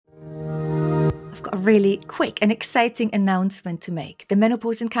got a really quick and exciting announcement to make. The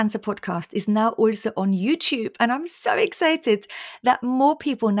Menopause and Cancer podcast is now also on YouTube, and I'm so excited that more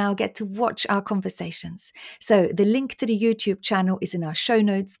people now get to watch our conversations. So the link to the YouTube channel is in our show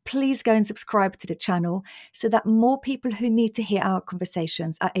notes. Please go and subscribe to the channel so that more people who need to hear our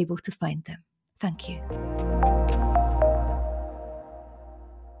conversations are able to find them. Thank you.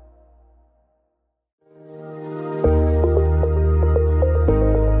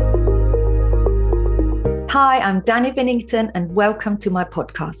 Hi, I'm Danny Bennington and welcome to my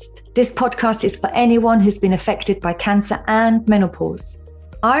podcast. This podcast is for anyone who's been affected by cancer and menopause.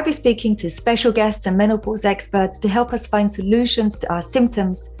 I'll be speaking to special guests and menopause experts to help us find solutions to our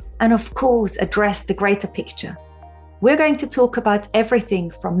symptoms and, of course, address the greater picture. We're going to talk about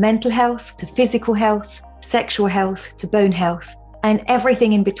everything from mental health to physical health, sexual health to bone health, and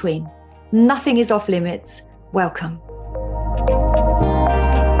everything in between. Nothing is off limits. Welcome.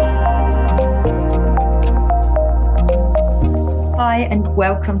 Hi, and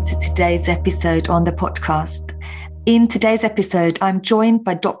welcome to today's episode on the podcast. In today's episode, I'm joined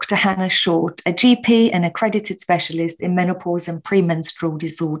by Dr. Hannah Short, a GP and accredited specialist in menopause and premenstrual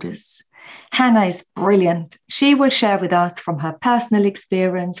disorders. Hannah is brilliant. She will share with us from her personal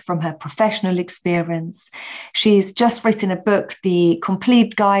experience, from her professional experience. She's just written a book, The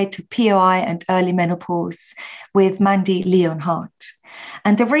Complete Guide to POI and Early Menopause, with Mandy Leonhardt.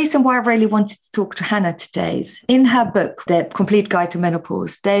 And the reason why I really wanted to talk to Hannah today is in her book, The Complete Guide to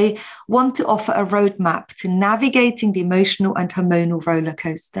Menopause, they want to offer a roadmap to navigating the emotional and hormonal roller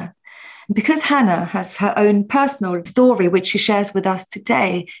coaster. Because Hannah has her own personal story, which she shares with us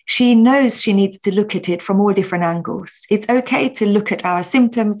today, she knows she needs to look at it from all different angles. It's okay to look at our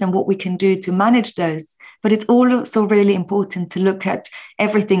symptoms and what we can do to manage those, but it's also really important to look at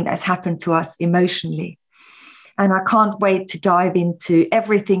everything that's happened to us emotionally. And I can't wait to dive into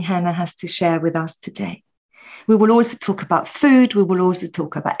everything Hannah has to share with us today. We will also talk about food. We will also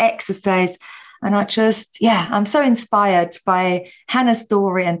talk about exercise. And I'm so inspired by Hannah's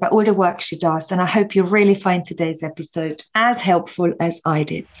story and by all the work she does. And I hope you really find today's episode as helpful as I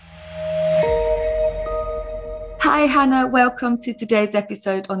did. Hi, Hannah. Welcome to today's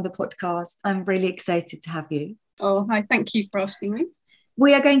episode on the podcast. I'm really excited to have you. Oh, hi. Thank you for asking me.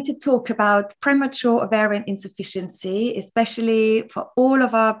 We are going to talk about premature ovarian insufficiency, especially for all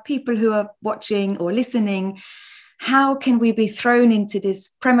of our people who are watching or listening. How can we be thrown into this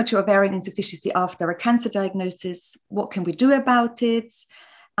premature ovarian insufficiency after a cancer diagnosis? What can we do about it?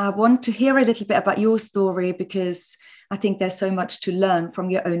 I want to hear a little bit about your story because I think there's so much to learn from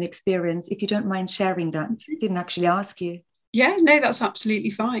your own experience. If you don't mind sharing that. I didn't actually ask you. Yeah, no, that's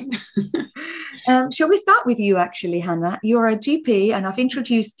absolutely fine. Shall we start with you, actually, Hannah? You're a GP, and I've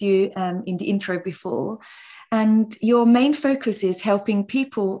introduced you in the intro before. And your main focus is helping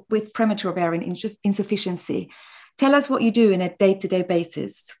people with premature ovarian insufficiency. Tell us what you do in a day-to-day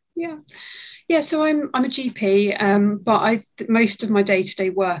basis. Yeah. So I'm a GP, but most of my day-to-day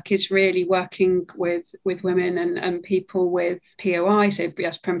work is really working with women and people with POI, so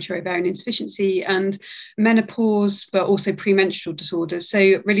yes, premature ovarian insufficiency and menopause, but also premenstrual disorders. So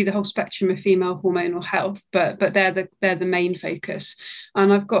really the whole spectrum of female hormonal health, but they're the main focus.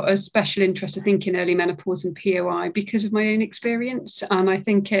 And I've got a special interest, I think, in early menopause and POI because of my own experience. And I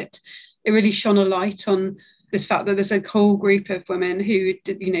think it really shone a light on this fact that there's a whole group of women who,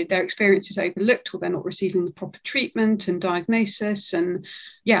 their experience is overlooked or they're not receiving the proper treatment and diagnosis. And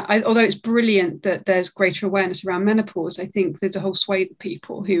although it's brilliant that there's greater awareness around menopause, I think there's a whole swathe of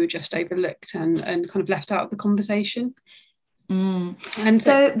people who are just overlooked and kind of left out of the conversation. And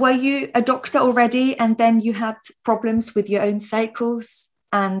so were you a doctor already and then you had problems with your own cycles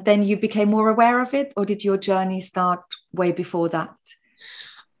and then you became more aware of it, or did your journey start way before that?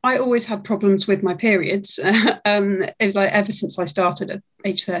 I always had problems with my periods ever since I started at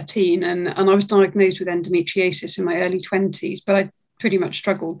age 13 and I was diagnosed with endometriosis in my early 20s, but I pretty much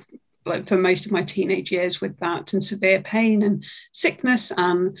struggled for most of my teenage years with that and severe pain and sickness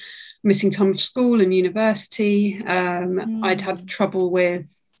and missing time of school and university. I'd had trouble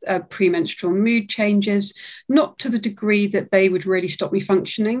with premenstrual mood changes, not to the degree that they would really stop me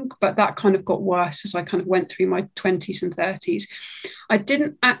functioning, but that kind of got worse as I kind of went through my 20s and 30s. I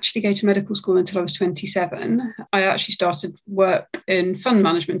didn't actually go to medical school until I was 27. I actually started work in fund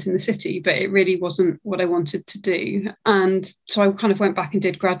management in the city, but it really wasn't what I wanted to do. And so I kind of went back and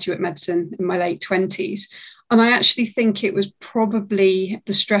did graduate medicine in my late 20s. And I actually think it was probably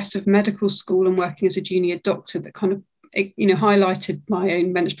the stress of medical school and working as a junior doctor that kind of highlighted my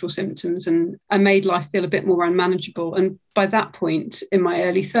own menstrual symptoms and made life feel a bit more unmanageable. And by that point, in my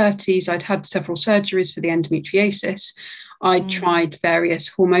early 30s, I'd had several surgeries for the endometriosis. I tried various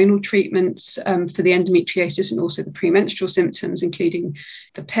hormonal treatments for the endometriosis and also the premenstrual symptoms, including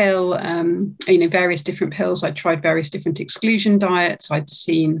the pill, various different pills. I tried various different exclusion diets. I'd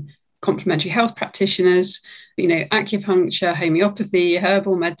seen complementary health practitioners, acupuncture, homeopathy,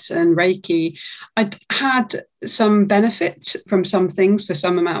 herbal medicine, Reiki. I'd had some benefit from some things for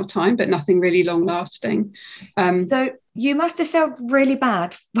some amount of time, but nothing really long lasting. So you must have felt really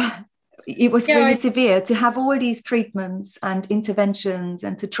bad. It was really severe to have all these treatments and interventions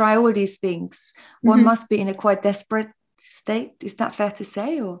and to try all these things. One must be in a quite desperate state. Is that fair to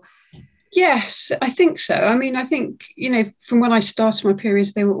say? Or yes, I think so. I mean, I think, from when I started my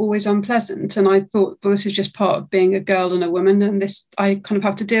periods, they were always unpleasant. And I thought, well, this is just part of being a girl and a woman, and this, I kind of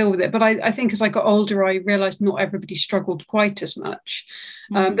have to deal with it. But I think as I got older, I realized not everybody struggled quite as much.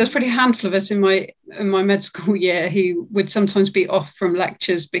 There's probably a handful of us in my med school year who would sometimes be off from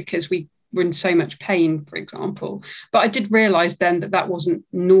lectures because we were in so much pain, for example. But I did realize then that wasn't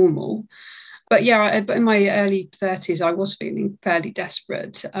normal. But in my early 30s, I was feeling fairly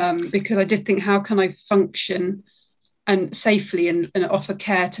desperate because I did think, how can I function and safely and offer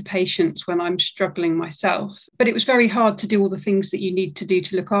care to patients when I'm struggling myself? But it was very hard to do all the things that you need to do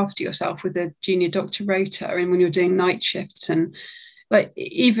to look after yourself with a junior doctor rota, and when you're doing night shifts, and like,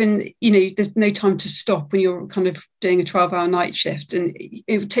 even, there's no time to stop when you're kind of doing a 12-hour night shift, and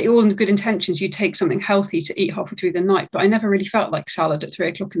it would take all in the good intentions, you take something healthy to eat halfway through the night. But I never really felt like salad at 3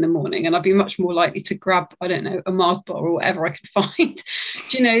 o'clock in the morning, and I'd be much more likely to grab, I don't know, a Mars bar or whatever I could find,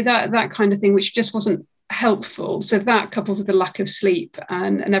 that kind of thing, which just wasn't helpful. So that, coupled with the lack of sleep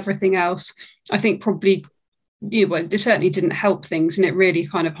and everything else, I think probably, it certainly didn't help things, and it really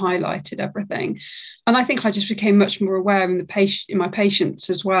kind of highlighted everything. And I think I just became much more aware in my patients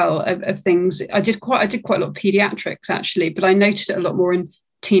as well of things. I did quite a lot of pediatrics, actually, but I noticed it a lot more in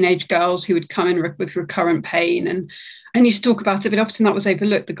teenage girls who would come in with recurrent pain, and used to talk about it, but often that was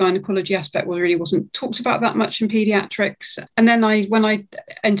overlooked. The gynecology aspect really wasn't talked about that much in pediatrics. And then when I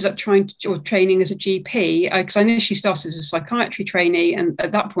ended up training as a GP, because I initially started as a psychiatry trainee, and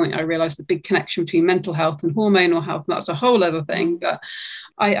at that point I realised the big connection between mental health and hormonal health, and that's a whole other thing. But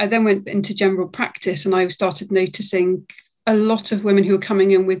I then went into general practice, and I started noticing a lot of women who were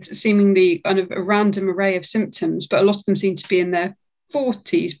coming in with seemingly kind of a random array of symptoms, but a lot of them seemed to be in their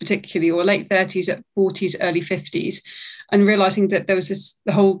 40s particularly, or late 30s, at 40s, early 50s, and realizing that there was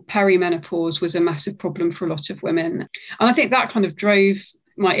the whole perimenopause was a massive problem for a lot of women. And I think that kind of drove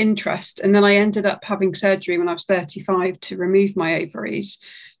my interest. And then I ended up having surgery when I was 35 to remove my ovaries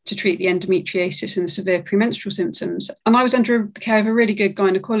to treat the endometriosis and the severe premenstrual symptoms. And I was under the care of a really good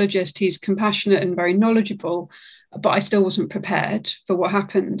gynecologist. He's compassionate and very knowledgeable, but I still wasn't prepared for what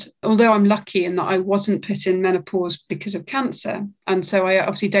happened. Although I'm lucky in that I wasn't put in menopause because of cancer. And so I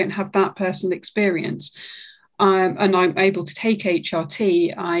obviously don't have that personal experience. And I'm able to take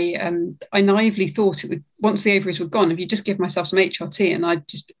HRT. I naively thought it would, once the ovaries were gone, if you just give myself some HRT and I'd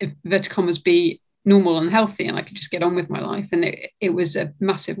just, inverted commas, be normal and healthy, and I could just get on with my life. And it was a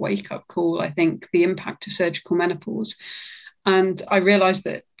massive wake-up call, I think, the impact of surgical menopause. And I realised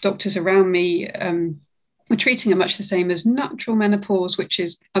that doctors around me were treating it much the same as natural menopause, which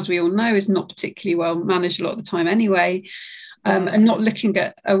is, as we all know, is not particularly well managed a lot of the time anyway. And not looking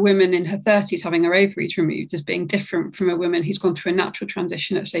at a woman in her 30s having her ovaries removed as being different from a woman who's gone through a natural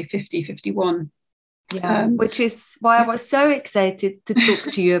transition at, say, 50, 51. Yeah, which is why I was so excited to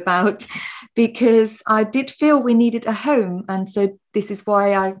talk to you about, because I did feel we needed a home. And so this is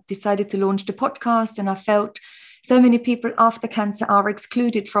why I decided to launch the podcast. And I felt so many people after cancer are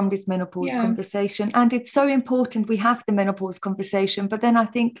excluded from this menopause conversation. And it's so important we have the menopause conversation. But then I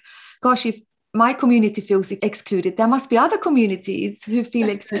think, gosh, if my community feels excluded, there must be other communities who feel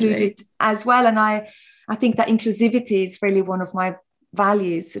excluded as well. And I think that inclusivity is really one of my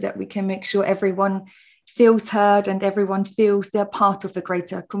values, so that we can make sure everyone feels heard and everyone feels they're part of a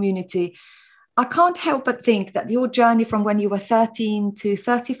greater community. I can't help but think that your journey from when you were 13 to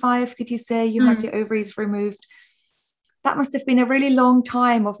 35, did you say you had your ovaries removed? That must have been a really long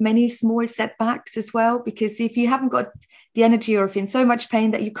time of many small setbacks as well, because if you haven't got the energy or if you're in so much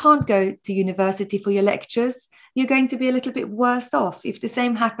pain that you can't go to university for your lectures, you're going to be a little bit worse off. If the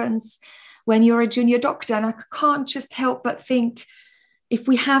same happens when you're a junior doctor, and I can't just help but think, if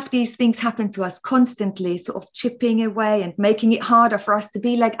we have these things happen to us constantly, sort of chipping away and making it harder for us to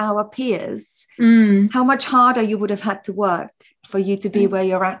be like our peers, how much harder you would have had to work for you to be where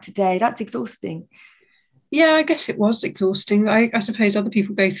you're at today. That's exhausting. Yeah, I guess it was exhausting. I suppose other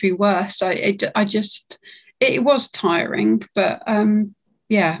people go through worse. It was tiring, but I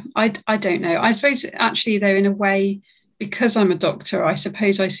don't know. I suppose actually, though, in a way, because I'm a doctor, I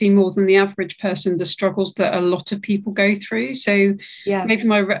suppose I see more than the average person the struggles that a lot of people go through. So maybe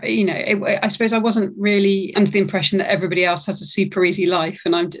I suppose I wasn't really under the impression that everybody else has a super easy life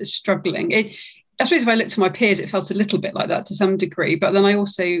and I'm just struggling. I suppose if I looked at my peers, it felt a little bit like that to some degree. But then I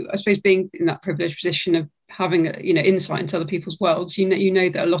suppose being in that privileged position of having insight into other people's worlds, you know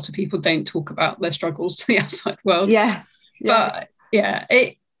that a lot of people don't talk about their struggles to the outside world. Yeah. But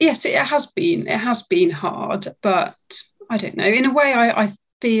it has been hard. But I don't know. In a way, I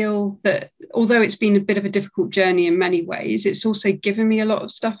feel that although it's been a bit of a difficult journey in many ways, it's also given me a lot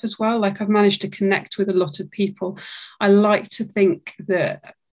of stuff as well. Like I've managed to connect with a lot of people. I like to think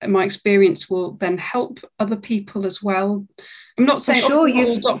that my experience will then help other people as well. I'm not saying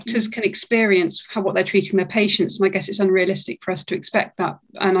all doctors can experience what they're treating their patients, and I guess it's unrealistic for us to expect that.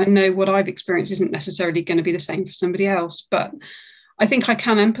 And I know what I've experienced isn't necessarily going to be the same for somebody else, but I think I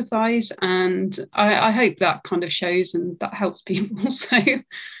can empathise, and I hope that kind of shows and that helps people. So.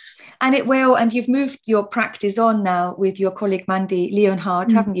 And it will, and you've moved your practice on now with your colleague Mandy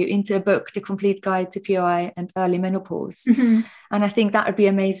Leonhardt, haven't you, into a book, The Complete Guide to POI and Early Menopause. Mm-hmm. And I think that would be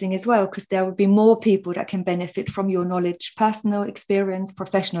amazing as well, because there would be more people that can benefit from your knowledge, personal experience,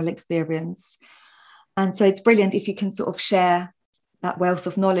 professional experience. And so it's brilliant if you can sort of share that wealth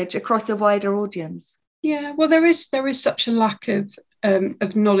of knowledge across a wider audience. Yeah, well, there is such a lack of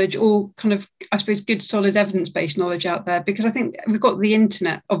knowledge, or kind of, I suppose, good, solid evidence-based knowledge out there, because I think we've got the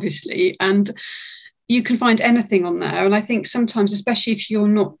internet, obviously, and you can find anything on there. And I think sometimes, especially if you're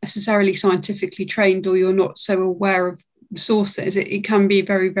not necessarily scientifically trained or you're not so aware of the sources, it can be a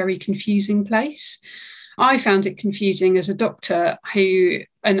very, very confusing place. I found it confusing as a doctor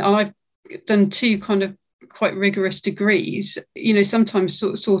and I've done 2 kind of quite rigorous degrees, sometimes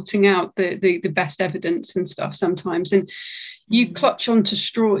sort of sorting out the best evidence and stuff sometimes. And you clutch onto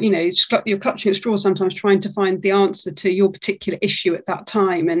straw, you're clutching at straws sometimes, trying to find the answer to your particular issue at that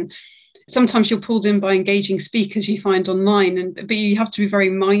time. And sometimes you're pulled in by engaging speakers you find online, but you have to be very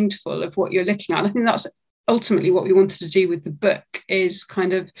mindful of what you're looking at. I think that's ultimately what we wanted to do with the book, is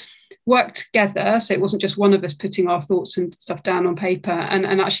kind of work together, so it wasn't just one of us putting our thoughts and stuff down on paper, and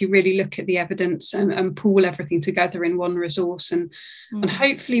actually really look at the evidence and pool everything together in one resource, and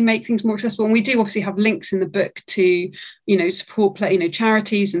hopefully make things more accessible. And we do obviously have links in the book to support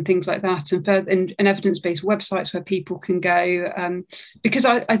charities and things like that, and evidence-based websites where people can go, because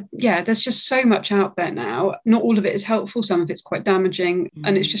there's just so much out there now. Not all of it is helpful, some of it's quite damaging,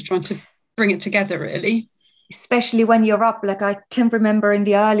 and it's just trying to bring it together, really. Especially when you're up, like I can remember in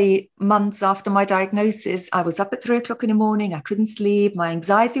the early months after my diagnosis, I was up at 3 o'clock in the morning, I couldn't sleep, my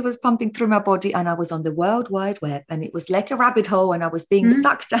anxiety was pumping through my body, and I was on the World Wide Web, and it was like a rabbit hole, and I was being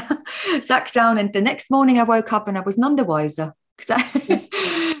sucked down. And the next morning I woke up and I was none the wiser.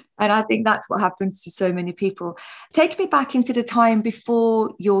 And I think that's what happens to so many people. Take me back into the time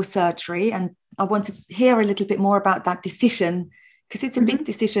before your surgery, and I want to hear a little bit more about that decision, because it's a big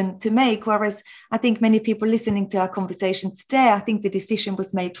decision to make. Whereas I think many people listening to our conversation today, I think the decision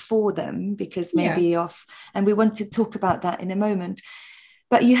was made for them because maybe and we want to talk about that in a moment.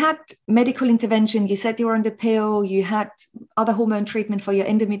 But you had medical intervention, you said you were on the pill, you had other hormone treatment for your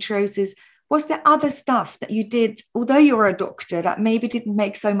endometriosis. Was there other stuff that you did, although you were a doctor, that maybe didn't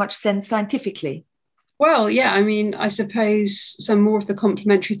make so much sense scientifically? Well, yeah, I mean, I suppose some more of the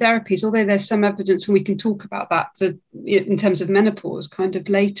complementary therapies, although there's some evidence, and we can talk about that in terms of menopause kind of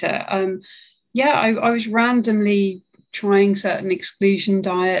later. I was randomly trying certain exclusion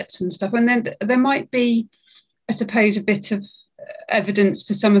diets and stuff. And then there might be, I suppose, a bit of evidence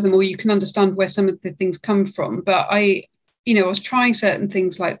for some of them, or you can understand where some of the things come from. But I was trying certain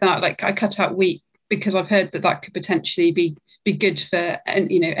things like that. Like I cut out wheat because I've heard that could potentially be good for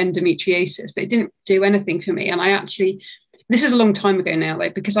endometriosis, but it didn't do anything for me. And I actually, this is a long time ago now,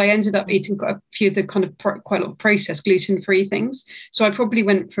 because I ended up eating quite a few of the kind of quite a lot of processed gluten-free things. So I probably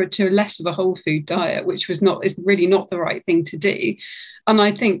went to less of a whole food diet, which is really not the right thing to do. And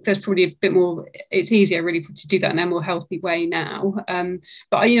I think there's probably a bit more, it's easier really to do that in a more healthy way now.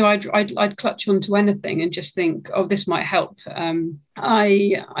 But I'd clutch onto anything and just think, oh, this might help.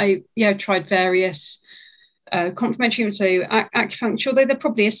 I tried various complementary, so acupuncture, although there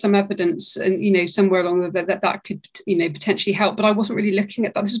probably is some evidence, and somewhere along that could potentially help, but I wasn't really looking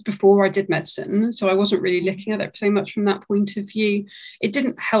at that. This is before I did medicine, so I wasn't really looking at it so much from that point of view. It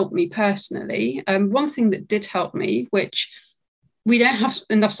didn't help me personally. One thing that did help me, which we don't have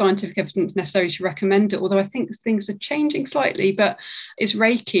enough scientific evidence necessarily to recommend it, although I think things are changing slightly, but it's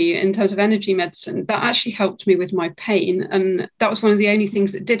Reiki in terms of energy medicine. That actually helped me with my pain. And that was one of the only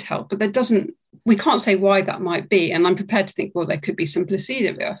things that did help, but we can't say why that might be. And I'm prepared to think, well, there could be some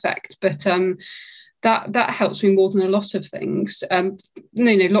placebo effect, but that helps me more than a lot of things.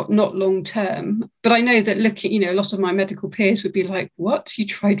 Not long term, but I know that looking, a lot of my medical peers would be like, what, you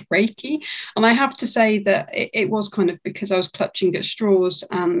tried Reiki? And I have to say that it was kind of because I was clutching at straws,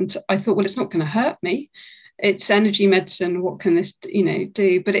 and I thought, well, it's not going to hurt me. It's energy medicine. What can this,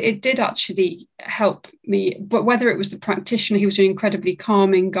 do? But it did actually help me. But whether it was the practitioner, he was an incredibly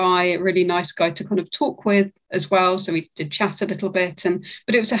calming guy, a really nice guy to kind of talk with as well. So we did chat a little bit,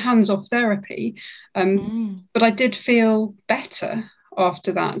 but it was a hands-off therapy. But I did feel better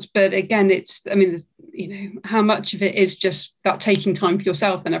after that. But again, there's, how much of it is just that taking time for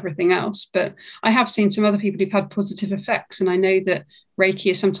yourself and everything else. But I have seen some other people who've had positive effects, and I know that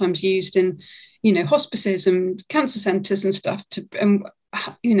Reiki is sometimes used in hospices and cancer centres and stuff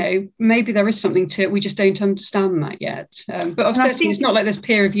maybe there is something to it. We just don't understand that yet. But certainly it's not like there's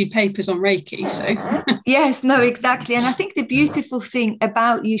peer-reviewed papers on Reiki. So yes, no, exactly. And I think the beautiful thing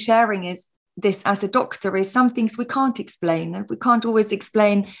about you sharing is this as a doctor is some things we can't explain, and we can't always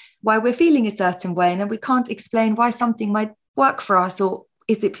explain why we're feeling a certain way, and we can't explain why something might work for us, or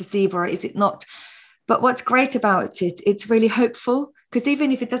is it placebo or is it not. But what's great about it, it's really hopeful, because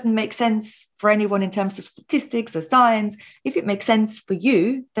even if it doesn't make sense for anyone in terms of statistics or science, if it makes sense for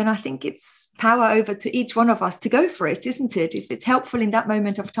you, then I think it's power over to each one of us to go for it, isn't it? If it's helpful in that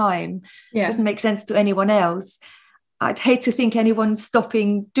moment of time, It doesn't make sense to anyone else. I'd hate to think anyone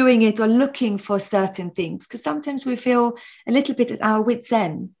stopping doing it or looking for certain things, because sometimes we feel a little bit at our wit's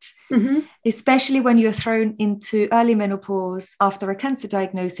end, especially when you're thrown into early menopause after a cancer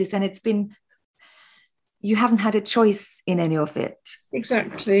diagnosis, and you haven't had a choice in any of it.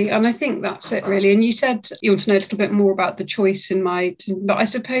 Exactly. And I think that's it, really. And you said you want to know a little bit more about the choice but I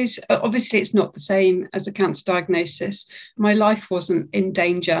suppose, obviously, it's not the same as a cancer diagnosis. My life wasn't in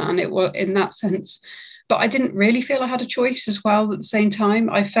danger, and it was in that sense. But I didn't really feel I had a choice as well at the same time.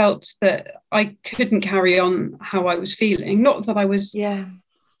 I felt that I couldn't carry on how I was feeling. Not that I was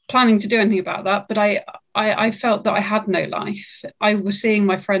planning to do anything about that, but I felt that I had no life. I was seeing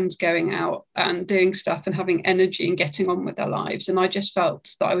my friends going out and doing stuff and having energy and getting on with their lives. And I just felt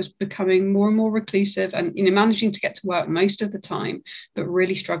that I was becoming more and more reclusive and, managing to get to work most of the time, but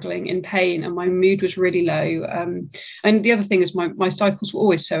really struggling, in pain. And my mood was really low. And the other thing is my cycles were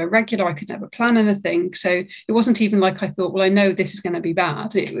always so irregular. I could never plan anything. So it wasn't even like I thought, well, I know this is going to be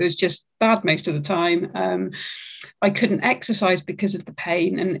bad. It was just bad most of the time. I couldn't exercise because of the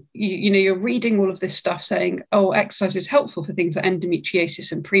pain. And, you're reading all of this stuff saying, oh, exercise is helpful for things like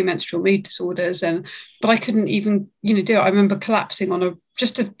endometriosis and premenstrual mood disorders. But I couldn't even, do it. I remember collapsing on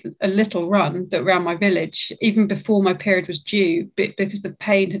just a little run that around my village, even before my period was due, because the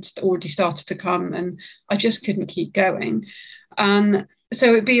pain had already started to come, and I just couldn't keep going. And so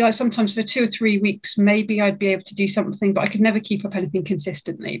it'd be like sometimes for 2 or 3 weeks, maybe I'd be able to do something, but I could never keep up anything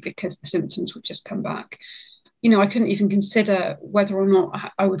consistently because the symptoms would just come back. I couldn't even consider whether or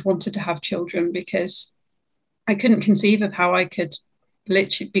not I would wanted to have children, because I couldn't conceive of how I could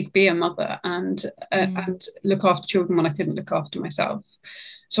literally be a mother and look after children when I couldn't look after myself.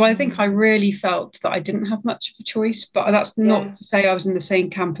 So I think I really felt that I didn't have much of a choice, but that's not to say I was in the same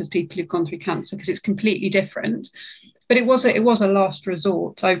camp as people who've gone through cancer, because it's completely different. But it was a last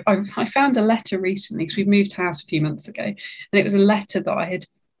resort. I found a letter recently, because we moved house a few months ago, and it was a letter that I had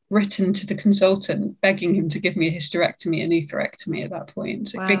written to the consultant begging him to give me a hysterectomy and oophorectomy at that point.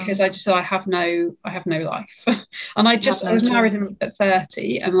 Wow. Because I just said I have no life. And I was married at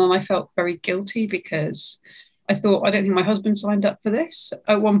 30, and then I felt very guilty because I thought, I don't think my husband signed up for this.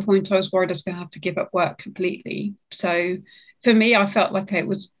 At one point I was worried I was going to have to give up work completely. So for me, I felt like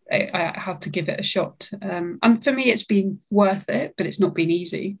I had to give it a shot. And for me, it's been worth it, but it's not been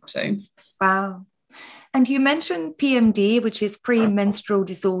easy. So wow. And you mentioned PMD, which is premenstrual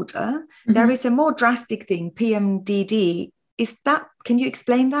disorder. There is a more drastic thing, PMDD. Can you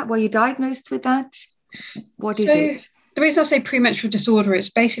explain that? Were you diagnosed with that? What is it? The reason I say premenstrual disorder, it's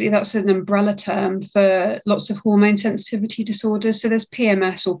basically that's an umbrella term for lots of hormone sensitivity disorders. So there's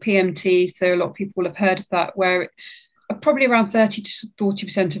PMS or PMT. So a lot of people will have heard of that, where probably around 30 to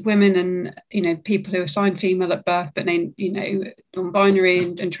 40% of women and, people who are assigned female at birth, but then, non-binary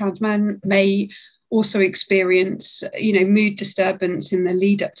and trans men may also experience, mood disturbance in the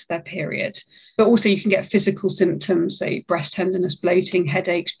lead up to their period. But also you can get physical symptoms, say breast tenderness, bloating,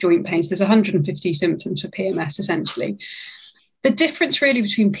 headaches, joint pains. There's 150 symptoms for PMS, essentially. The difference really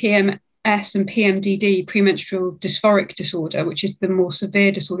between PMS and PMDD, premenstrual dysphoric disorder, which is the more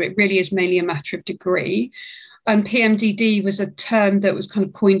severe disorder, it really is mainly a matter of degree. And PMDD was a term that was kind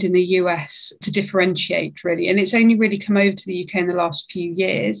of coined in the US to differentiate, really. And it's only really come over to the UK in the last few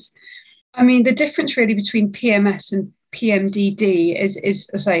years. I mean, the difference really between PMS and PMDD is,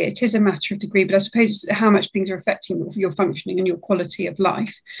 I say, it is a matter of degree, but I suppose it's how much things are affecting your functioning and your quality of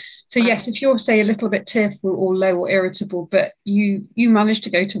life. So yes, if you're, say, a little bit tearful or low or irritable, but you manage to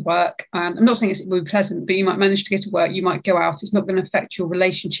go to work, and I'm not saying it will be pleasant, but you might manage to go to work, you might go out, it's not going to affect your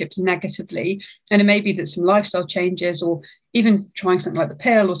relationships negatively. And it may be that some lifestyle changes or even trying something like the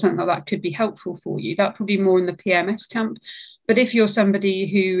pill or something like that could be helpful for you. That would be more in the PMS camp. But if you're somebody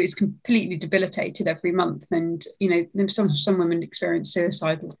who is completely debilitated every month, and some women experience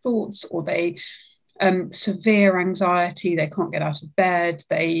suicidal thoughts, or they severe anxiety, they can't get out of bed,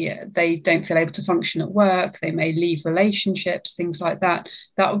 they don't feel able to function at work, they may leave relationships, things like that,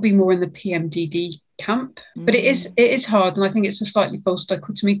 that would be more in the PMDD camp. But it is hard, and I think it's a slightly false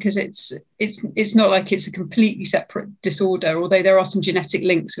dichotomy, because it's not like it's a completely separate disorder, although there are some genetic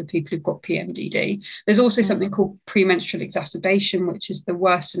links with people who've got PMDD. There's also something called premenstrual exacerbation, which is the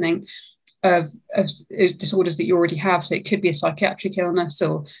worsening of disorders that you already have. So it could be a psychiatric illness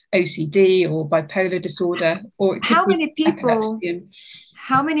or OCD or bipolar disorder, or it could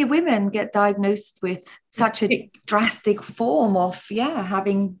how many women get diagnosed with such a drastic form of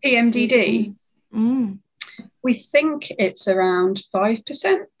having PMDD? We think it's around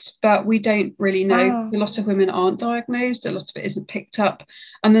 5%, but we don't really know. Wow. A lot of women aren't diagnosed, a lot of it isn't picked up.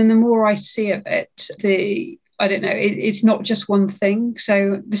 And then the more I see of it, I don't know, it's not just one thing.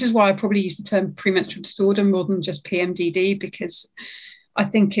 So this is why I probably use the term premenstrual disorder more than just PMDD, because I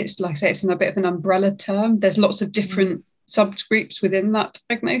think it's, like I say, it's a bit of an umbrella term. There's lots of different subgroups within that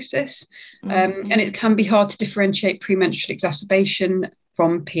diagnosis. And it can be hard to differentiate premenstrual exacerbation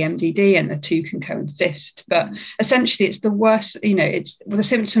from PMDD, and the two can coexist. But essentially it's the worst, the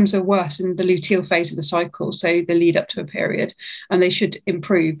symptoms are worse in the luteal phase of the cycle, so the lead up to a period, and they should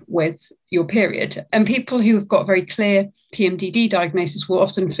improve with your period. And people who have got very clear PMDD diagnosis will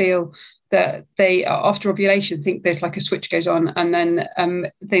often feel that they, after ovulation, think there's like a switch goes on, and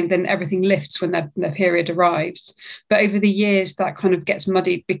then everything lifts when their period arrives. But over the years, that kind of gets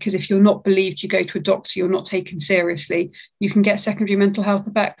muddied, because if you're not believed, you go to a doctor, you're not taken seriously, you can get secondary mental health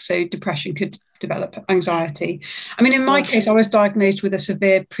effects. So depression could develop, anxiety. I mean, in my case, I was diagnosed with a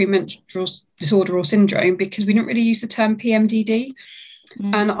severe premenstrual disorder or syndrome because we didn't really use the term PMDD.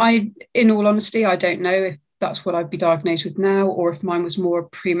 And in all honesty, I don't know if that's what I'd be diagnosed with now, or if mine was more a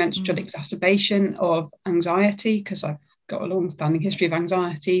premenstrual exacerbation of anxiety, because I've got a long-standing history of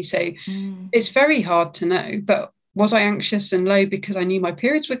anxiety. So it's very hard to know. But was I anxious and low because I knew my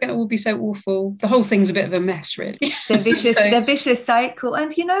periods were going to all be so awful? The whole thing's a bit of a mess, really. The vicious cycle.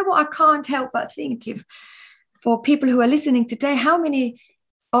 And you know what? I can't help but think, if for people who are listening today, how many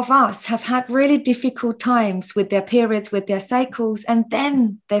of us have had really difficult times with their periods, with their cycles, and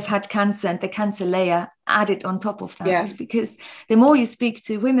then they've had cancer, and the cancer layer added on top of that. Yes. Because the more you speak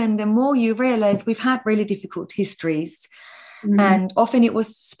to women, the more you realize we've had really difficult histories. And often it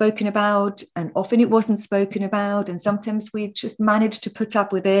was spoken about, and often it wasn't spoken about, and sometimes we just managed to put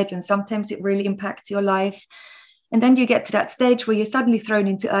up with it, and sometimes it really impacts your life. And then you get to that stage where you're suddenly thrown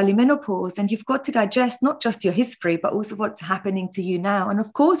into early menopause, and you've got to digest not just your history, but also what's happening to you now. And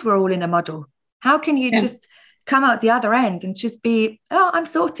of course, we're all in a muddle. How can you just come out the other end and just be, I'm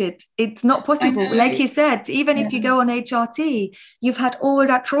sorted? It's not possible. Like you said, even if you go on HRT, you've had all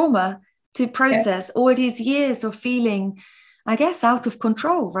that trauma to process, all these years of feeling, I guess, out of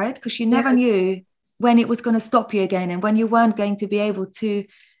control, right? Because you never knew when it was going to stop you again, and when you weren't going to be able to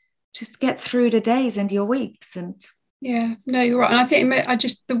just get through the days and your weeks. And no, you're right. And I think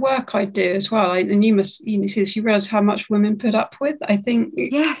the work I do as well, and you see this, you realize how much women put up with, I think,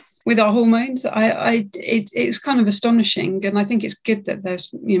 with our hormones. It's kind of astonishing, and I think it's good that there's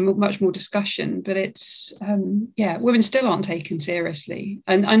much more discussion, but it's women still aren't taken seriously,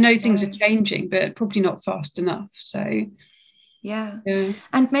 and I know things are changing, but probably not fast enough. So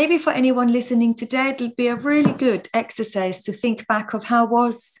and maybe for anyone listening today, it'll be a really good exercise to think back of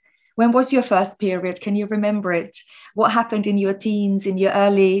when was your first period? Can you remember it? What happened in your teens, in your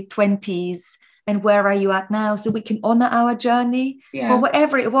early 20s? And where are you at now? So we can honor our journey for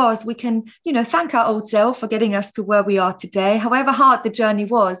whatever it was. We can, thank our old self for getting us to where we are today. However hard the journey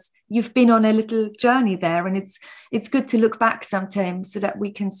was, you've been on a little journey there. And it's good to look back sometimes so that we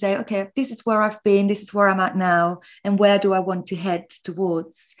can say, okay, this is where I've been, this is where I'm at now, and where do I want to head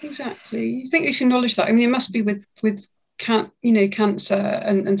towards? Exactly. You think we should acknowledge that. I mean, it must be with cancer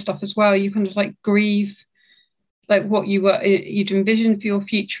and stuff as well. You kind of like grieve like what you'd envisioned for your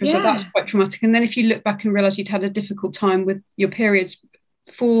future. So that's quite traumatic. And then if you look back and realize you'd had a difficult time with your periods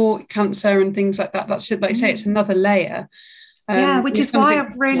for cancer and things like that, that's, like I say, it's another layer. Yeah, which is why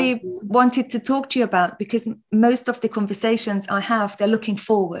I've Yeah. really wanted to talk to you about, because most of the conversations I have, they're looking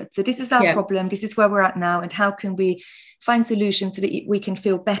forward. So this is our problem. This is where we're at now. And how can we find solutions so that we can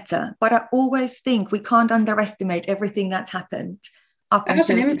feel better? But I always think we can't underestimate everything that's happened up it has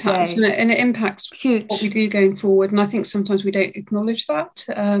an until impact, today. and it impacts what we do going forward. And I think sometimes we don't acknowledge that.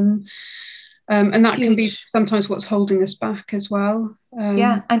 And that can be sometimes what's holding us back as well.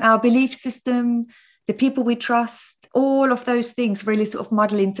 Yeah, and our belief system, the people we trust, all of those things really sort of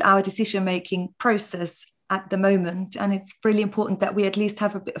muddle into our decision-making process at the moment. And it's really important that we at least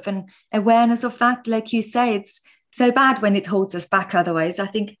have a bit of an awareness of that. Like you say, it's so bad when it holds us back otherwise. I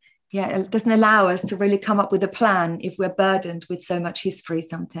think, yeah, it doesn't allow us to really come up with a plan if we're burdened with so much history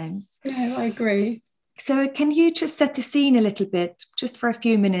sometimes. Yeah, I agree. So can you just set the scene a little bit, just for a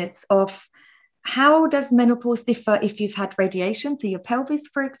few minutes, of how does menopause differ if you've had radiation to your pelvis,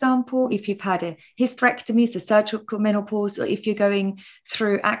 for example, if you've had a hysterectomy, so surgical menopause, or if you're going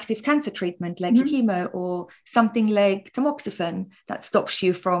through active cancer treatment like chemo or something like tamoxifen that stops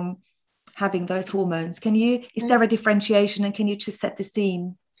you from having those hormones? Is there a differentiation, and can you just set the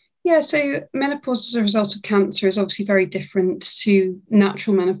scene? Yeah, so menopause as a result of cancer is obviously very different to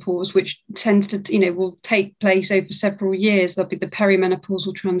natural menopause, which tends to, will take place over several years. There'll be the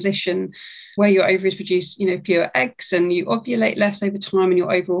perimenopausal transition where your ovaries produce, fewer eggs and you ovulate less over time and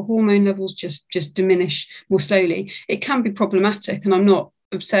your overall hormone levels just diminish more slowly. It can be problematic, and I'm not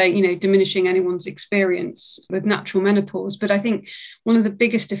saying, diminishing anyone's experience with natural menopause. But I think one of the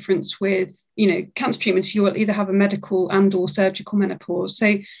biggest difference with, cancer treatments, you'll either have a medical and or surgical menopause.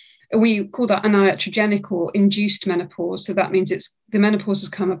 So we call that an iatrogenic or induced menopause. So that means the menopause has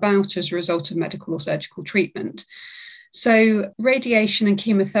come about as a result of medical or surgical treatment. So radiation and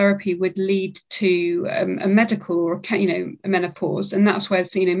chemotherapy would lead to a medical or a menopause, and that's where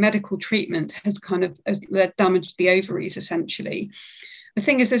medical treatment has kind of damaged the ovaries essentially. The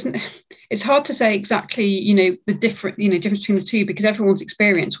thing is, it's hard to say exactly, the difference between the two, because everyone's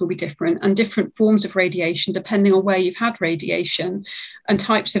experience will be different, and different forms of radiation, depending on where you've had radiation and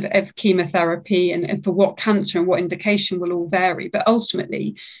types of chemotherapy and for what cancer and what indication will all vary. But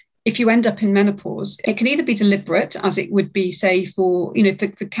ultimately, if you end up in menopause, it can either be deliberate, as it would be, say, for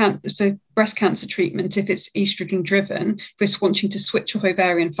breast cancer treatment, if it's estrogen driven, if it's wanting to switch off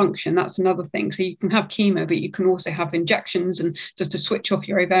ovarian function, that's another thing. So you can have chemo, but you can also have injections and sort of to switch off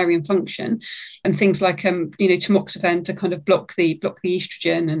your ovarian function, and things like tamoxifen to kind of block the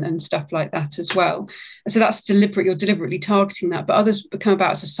estrogen and stuff like that as well. So that's deliberate. You're deliberately targeting that, but others become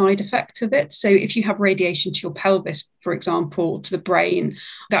about as a side effect of it. So if you have radiation to your pelvis, for example, to the brain,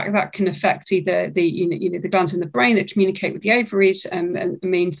 that can affect either the glands in the brain that communicate with the ovaries, and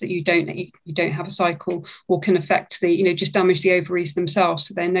means that you don't have a cycle, or can affect just damage the ovaries themselves,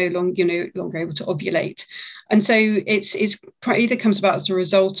 so they're no longer able to ovulate. And so it's either comes about as a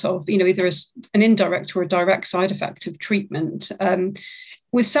result of either an indirect or a direct side effect of treatment.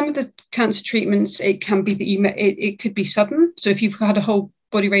 With some of the cancer treatments, it can be that it could be sudden. So if you've had a whole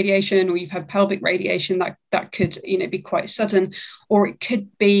body radiation or you've had pelvic radiation, that could be quite sudden, or it could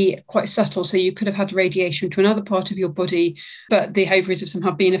be quite subtle. So you could have had radiation to another part of your body, but the ovaries have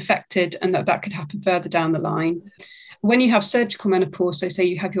somehow been affected, and that could happen further down the line. When you have surgical menopause, so say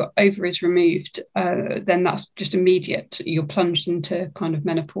you have your ovaries removed, then that's just immediate. You're plunged into kind of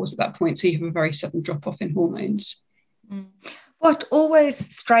menopause at that point. So you have a very sudden drop off in hormones. What always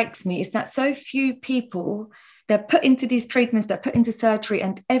strikes me is that so few people, they're put into these treatments, they're put into surgery,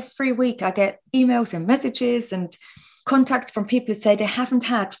 and every week I get emails and messages and contacts from people that say they haven't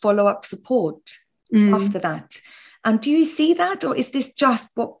had follow-up support after that. And do you see that, or is this just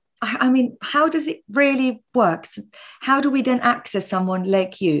how does it really work? How do we then access someone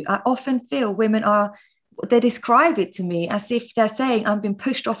like you? I often feel women they describe it to me as if they're saying, I'm being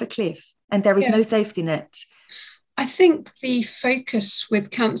pushed off a cliff and there is no safety net. I think the focus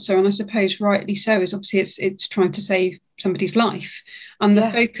with cancer, and I suppose rightly so, is obviously it's trying to save somebody's life, and the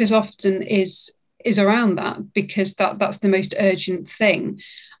focus often is around that, because that's the most urgent thing.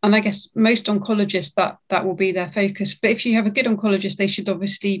 And I guess most oncologists, that will be their focus. But if you have a good oncologist, they should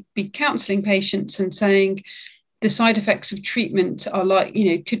obviously be counselling patients and saying the side effects of treatment are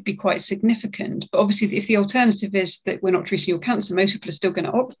could be quite significant. But obviously, if the alternative is that we're not treating your cancer, most people are still going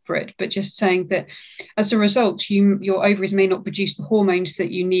to opt for it. But just saying that as a result, your ovaries may not produce the hormones that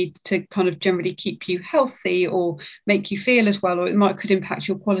you need to kind of generally keep you healthy or make you feel as well, or it could impact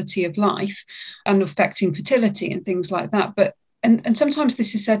your quality of life and affecting fertility and things like that. But And sometimes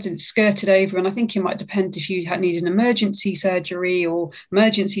this is said and skirted over, and I think it might depend if you need an emergency surgery or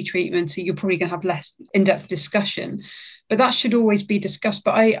emergency treatment, so you're probably going to have less in-depth discussion. but that should always be discussed.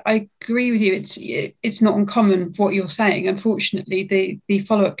 But I agree with you. It's not uncommon what you're saying. Unfortunately, the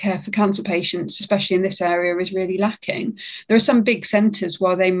follow-up care for cancer patients, especially in this area, is really lacking. There are some big centres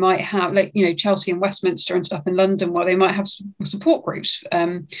where they might have, like, you know, Chelsea and Westminster and stuff in London, where they might have support groups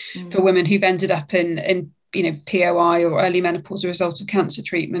for women who've ended up in you know, POI or early menopause as a result of cancer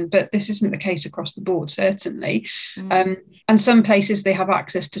treatment, but this isn't the case across the board, certainly. And some places they have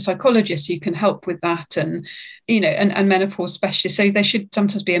access to psychologists who can help with that, and, you know, and menopause specialists. So there should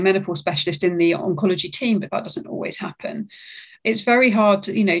sometimes be a menopause specialist in the oncology team, but that doesn't always happen. It's very hard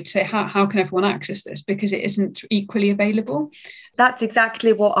to, you know, to how can everyone access this, because it isn't equally available. That's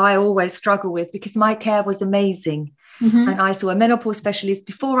exactly what I always struggle with, because my care was amazing. And I saw a menopause specialist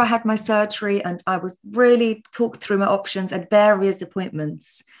before I had my surgery, and I was really talked through my options at various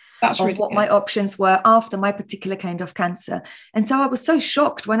appointments. That's of really what good. My options were after my particular kind of cancer. And so I was so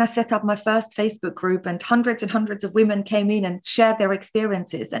shocked when I set up my first Facebook group, and hundreds of women came in and shared their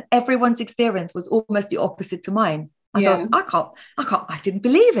experiences, and everyone's experience was almost the opposite to mine. I thought, I didn't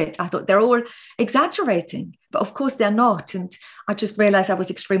believe it. I thought they're all exaggerating, but of course they're not. And I just realized I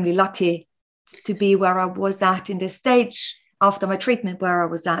was extremely lucky to be where I was at in this stage after my treatment, where I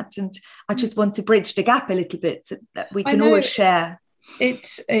was at. And I just want to bridge the gap a little bit so that we can always share.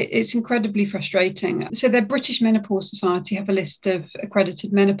 It's incredibly frustrating. So the British Menopause Society have a list of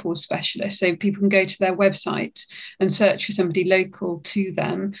accredited menopause specialists, so people can go to their website and search for somebody local to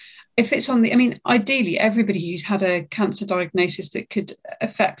them. If it's on the, I mean, ideally everybody who's had a cancer diagnosis that could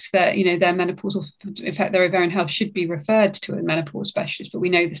affect their, you know, their menopausal, affect their ovarian health, should be referred to a menopause specialist, but we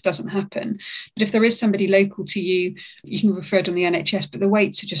know this doesn't happen. But if there is somebody local to you, you can be referred on the NHS, but the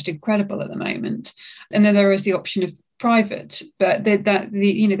waits are just incredible at the moment. And then there is the option of private, but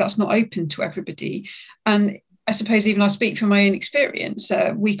you know, that's not open to everybody. And I suppose even I speak from my own experience,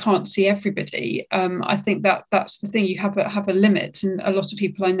 we can't see everybody. I think that's the thing, you have a limit, and a lot of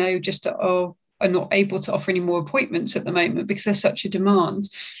people I know just are not able to offer any more appointments at the moment because there's such a demand.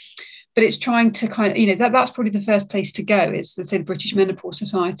 But it's trying to kind of, you know, that's probably the first place to go, is the British Menopause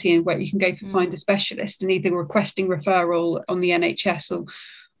Society, and where you can go to find a specialist, and either requesting referral on the NHS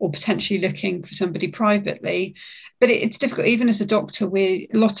or potentially looking for somebody privately. But it's difficult, even as a doctor, a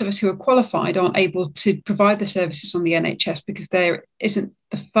lot of us who are qualified aren't able to provide the services on the NHS because there isn't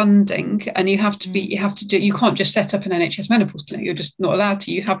the funding, and you can't just set up an NHS menopause clinic. You're just not allowed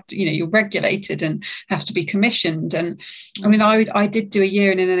to. You have to, you know, you're regulated and have to be commissioned. And I mean, I did do a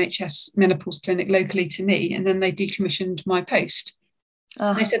year in an NHS menopause clinic locally to me, and then they decommissioned my post.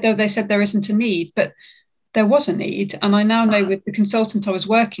 They said there isn't a need, but there was a need. And I now know with the consultant I was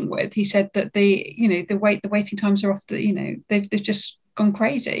working with, he said that the waiting times are off the, you know, they've just gone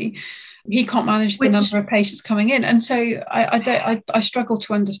crazy. He can't manage the number of patients coming in. And so I struggle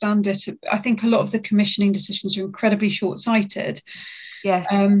to understand it. I think a lot of the commissioning decisions are incredibly short-sighted. Yes.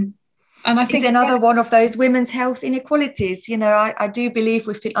 And I think it's another one of those women's health inequalities. You know, I do believe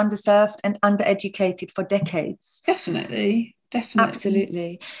we've been underserved and undereducated for decades. Definitely.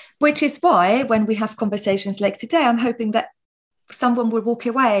 Absolutely. Which is why when we have conversations like today, I'm hoping that someone will walk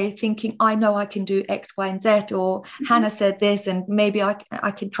away thinking, I know I can do X, Y, and Z, or Hannah said this, and maybe I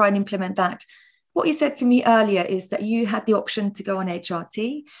can try and implement that. What you said to me earlier is that you had the option to go on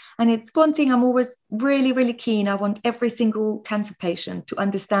HRT. And it's one thing I'm always really, really keen. I want every single cancer patient to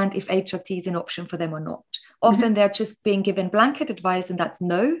understand if HRT is an option for them or not. Often they're just being given blanket advice, and that's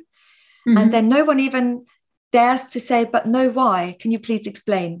no. And then no one even dares to say, but no, why? Can you please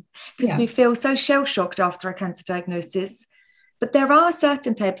explain? Because we feel so shell-shocked after a cancer diagnosis. But there are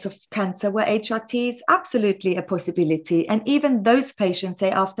certain types of cancer where HRT is absolutely a possibility. And even those patients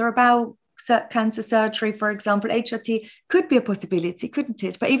say after a bowel cancer surgery, for example, HRT could be a possibility, couldn't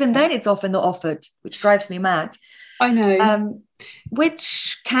it? But even then it's often not offered, which drives me mad. I know.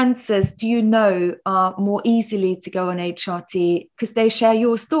 Which cancers do you know are more easily to go on HRT? Because they share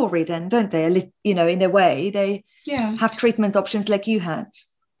your story then, don't they? You know, in a way, they have treatment options like you had.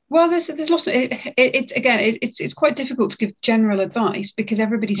 Well, there's lots of it's quite difficult to give general advice because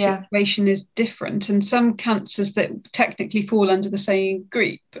everybody's situation is different, and some cancers that technically fall under the same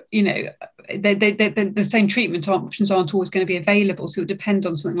group, you know, the same treatment options aren't always going to be available. So it would depend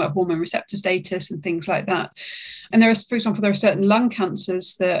on something like hormone receptor status and things like that. And for example, there are certain lung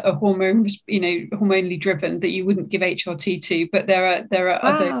cancers that are hormonally driven that you wouldn't give HRT to, but there are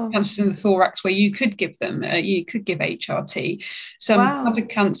other cancers in the thorax where you could give them, you could give HRT. Some other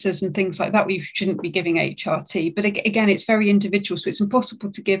cancers and things like that we shouldn't be giving HRT. But again, it's very individual, so it's impossible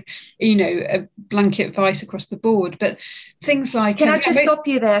to give, you know, a blanket advice across the board. But things like Can I just stop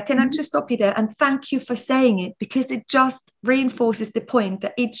you there? Can I just stop you there? And thank you for saying it, because it just reinforces the point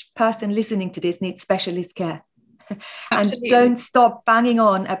that each person listening to this needs specialist care. And Absolutely. don't stop banging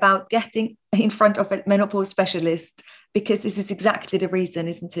on about getting in front of a menopause specialist, because this is exactly the reason,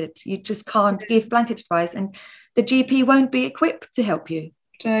 isn't it? You just can't give blanket advice, and the GP won't be equipped to help you.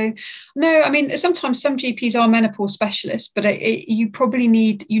 So, no, I mean, sometimes some GPs are menopause specialists, but you probably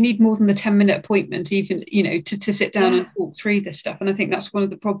need more than the 10-minute appointment, even, to sit down and talk through this stuff. And I think that's one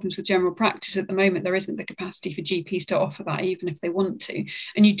of the problems with general practice at the moment. There isn't the capacity for GPs to offer that, even if they want to.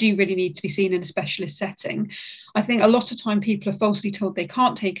 And you do really need to be seen in a specialist setting. I think a lot of time people are falsely told they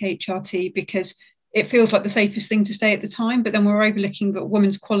can't take HRT because it feels like the safest thing to say at the time, but then we're overlooking a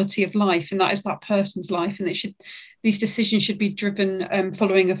woman's quality of life, and that is that person's life, and these decisions should be driven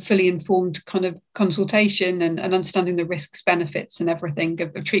following a fully informed kind of consultation and understanding the risks, benefits, and everything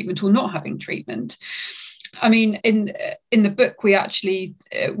of treatment or not having treatment. I mean, in the book, we actually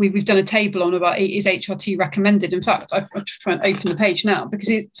we've done a table on about, is HRT recommended. In fact, I've try and open the page now, because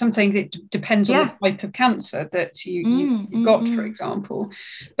it's something that depends on the type of cancer that you've got, for example.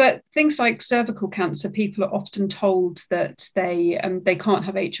 But things like cervical cancer, people are often told that they can't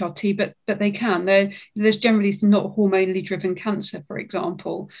have HRT, but they can. There's generally not hormonally driven cancer, for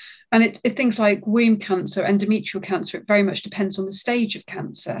example. And it's things like womb cancer, endometrial cancer, it very much depends on the stage of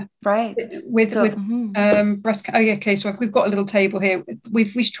cancer. Right. With breast cancer. Okay, so we've got a little table here.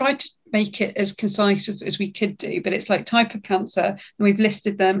 We've tried to make it as concise as we could do, but it's like type of cancer, and we've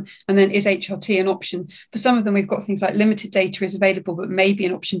listed them, and then is HRT an option? For some of them, we've got things like limited data is available, but maybe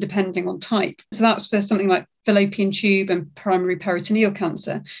an option depending on type. So that's for something like fallopian tube and primary peritoneal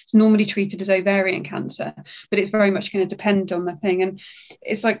cancer. It's normally treated as ovarian cancer, but it's very much going to depend on the thing. And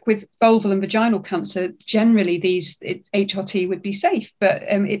it's like with vulval and vaginal cancer, generally HRT would be safe, but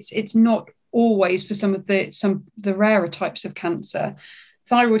it's not always for some of the rarer types of cancer.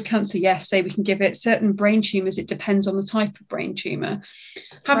 Thyroid cancer, yes, say we can give it. Certain brain tumours, it depends on the type of brain tumour.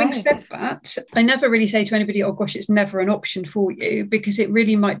 Having said that, I never really say to anybody, oh gosh, it's never an option for you, because it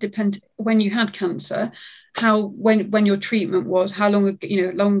really might depend when you had cancer, when your treatment was, how long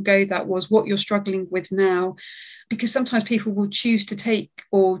ago that was, what you're struggling with now. Because sometimes people will choose to take,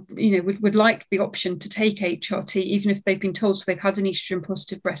 or would like the option to take HRT, even if they've been told, so they've had an estrogen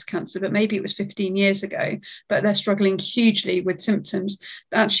positive breast cancer, but maybe it was 15 years ago, but they're struggling hugely with symptoms.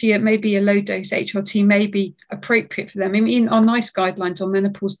 Actually, it may be a low dose HRT may be appropriate for them. I mean, our NICE guidelines on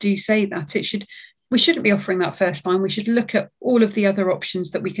menopause do say that we shouldn't be offering that first line. We should look at all of the other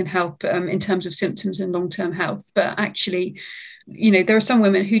options that we can help in terms of symptoms and long-term health. But actually, there are some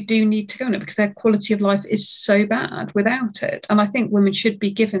women who do need to go on it because their quality of life is so bad without it. And I think women should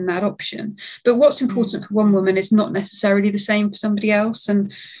be given that option. But what's important for one woman is not necessarily the same for somebody else.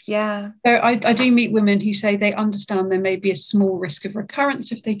 And I do meet women who say they understand there may be a small risk of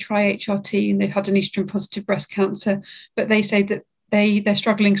recurrence if they try HRT and they've had an estrogen positive breast cancer, but they say that they're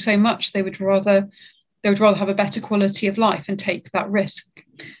struggling so much they would rather have a better quality of life and take that risk.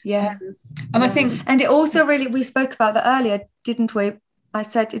 I think, and it also really, we spoke about that earlier, didn't we? I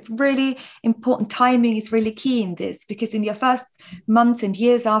said it's really important. Timing is really key in this, because in your first months and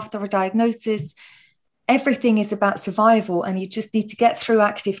years after a diagnosis, everything is about survival, and you just need to get through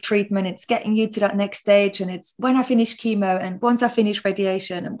active treatment. It's getting you to that next stage, and it's when I finish chemo, and once I finish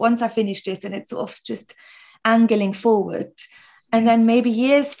radiation, and once I finish this, and it's sort of just angling forward. And then maybe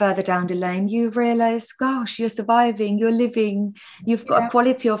years further down the lane, you realize, gosh, you're surviving, you're living, you've got a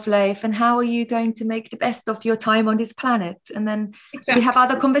quality of life. And how are you going to make the best of your time on this planet? And then we have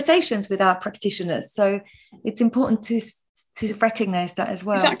other conversations with our practitioners. So it's important to recognize that as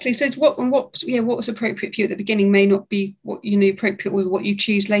well. Exactly. So what was appropriate for you at the beginning may not be what appropriate with what you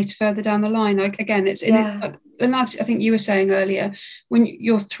choose later further down the line. Again, and that's, I think you were saying earlier, when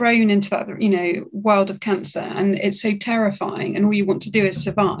you're thrown into that world of cancer and it's so terrifying and all you want to do is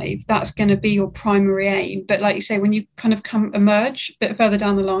survive, that's going to be your primary aim. But like you say, when you kind of emerge a bit further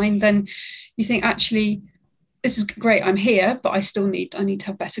down the line, then you think, actually, this is great, I'm here, but I need to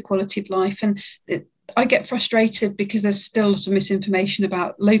have better quality of life. And I get frustrated because there's still a lot of misinformation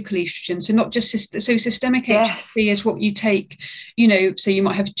about local estrogen. So not just systemic HRT is what you take, so you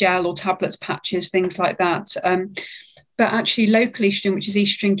might have gel or tablets, patches, things like that. But actually local estrogen, which is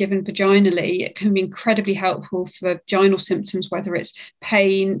estrogen given vaginally, it can be incredibly helpful for vaginal symptoms, whether it's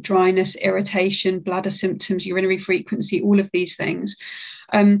pain, dryness, irritation, bladder symptoms, urinary frequency, all of these things.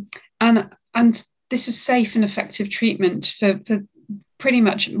 And this is safe and effective treatment for pretty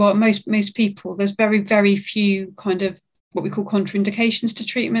much most people. There's very, very few kind of what we call contraindications to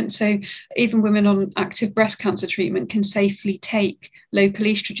treatment. So even women on active breast cancer treatment can safely take local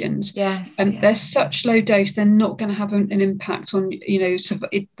estrogens. Yes, They're such low dose, they're not going to have an impact on,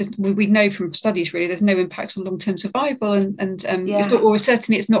 we know from studies really, there's no impact on long-term survival, or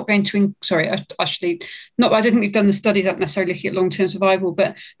certainly it's not going to, actually, not, I don't think we've done the studies that necessarily looking at long-term survival,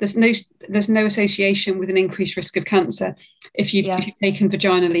 but there's no association with an increased risk of cancer if you've taken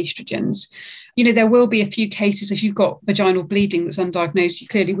vaginal estrogens. There will be a few cases if you've got vaginal bleeding that's undiagnosed, you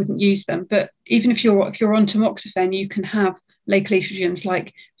clearly wouldn't use them. But even if you're on tamoxifen, you can have local estrogens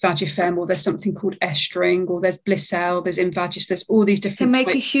like Vagifem, or there's something called Estring, or there's Blissel, there's Invagis, there's all these different can make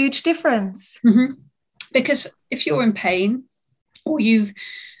types. A huge difference. Mm-hmm. Because if you're in pain, or you're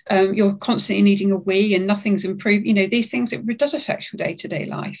constantly needing a wee and nothing's improved, these things, it does affect your day-to-day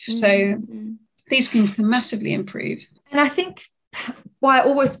life. Mm-hmm. So these things can massively improve. And I think why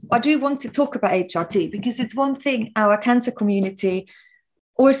I do want to talk about HRT, because it's one thing our cancer community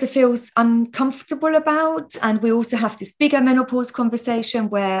also feels uncomfortable about. And we also have this bigger menopause conversation,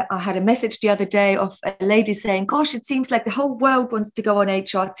 where I had a message the other day of a lady saying, gosh, it seems like the whole world wants to go on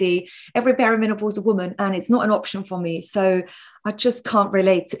HRT, every perimenopausal woman, and it's not an option for me. So I just can't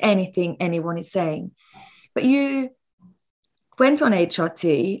relate to anything anyone is saying. But you went on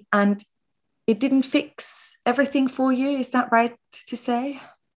HRT and it didn't fix everything for you. Is that right to say?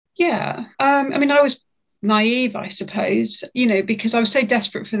 Yeah. I was naive, I suppose, because I was so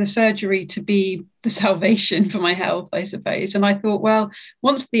desperate for the surgery to be the salvation for my health, I suppose. And I thought, well,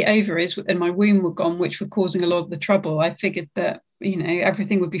 once the ovaries and my womb were gone, which were causing a lot of the trouble, I figured that,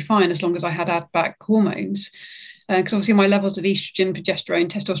 everything would be fine as long as I had add back hormones. Because obviously my levels of estrogen, progesterone,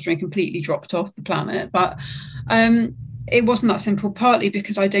 testosterone completely dropped off the planet. But it wasn't that simple, partly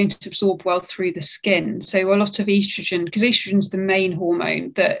because I don't absorb well through the skin. So a lot of estrogen, because estrogen is the main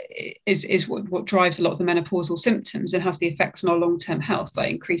hormone that is what drives a lot of the menopausal symptoms and has the effects on our long-term health, that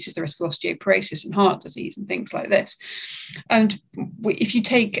increases the risk of osteoporosis and heart disease and things like this. And if you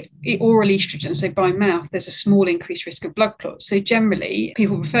take oral estrogen, so by mouth, there's a small increased risk of blood clots. So generally,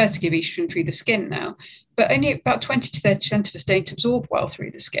 people prefer to give estrogen through the skin now, but only about 20 to 30% of us don't absorb well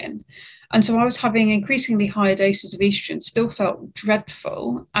through the skin. And so I was having increasingly higher doses of estrogen, still felt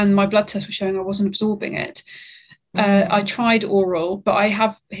dreadful, and my blood tests were showing I wasn't absorbing it. I tried oral, but I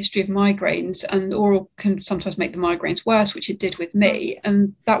have a history of migraines, and oral can sometimes make the migraines worse, which it did with me.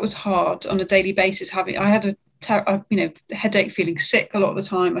 And that was hard on a daily basis. I had a headache, feeling sick a lot of the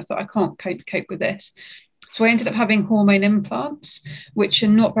time. I thought, I can't cope with this. So I ended up having hormone implants, which are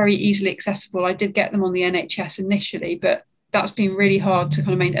not very easily accessible. I did get them on the NHS initially, but that's been really hard to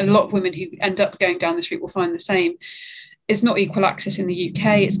kind of maintain. A lot of women who end up going down this route will find the same. It's not equal access in the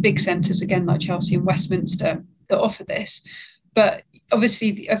UK. It's big centres, again, like Chelsea and Westminster, that offer this. But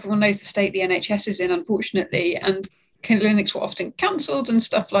obviously, everyone knows the state the NHS is in, unfortunately, and clinics were often cancelled and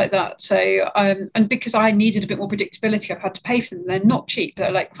stuff like that. So, and because I needed a bit more predictability, I've had to pay for them. They're not cheap.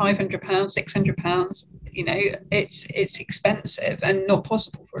 They're like £500, £600. It's expensive and not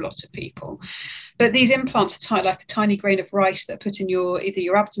possible for a lot of people. But these implants are like a tiny grain of rice that are put in either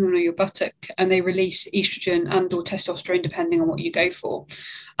your abdomen or your buttock, and they release estrogen and or testosterone depending on what you go for.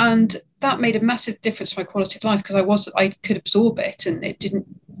 And that made a massive difference to my quality of life, because I could absorb it and it didn't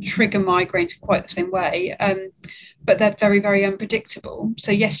trigger migraines quite the same way. But they're very, very unpredictable.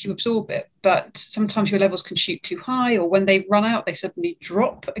 So yes, you absorb it, but sometimes your levels can shoot too high, or when they run out, they suddenly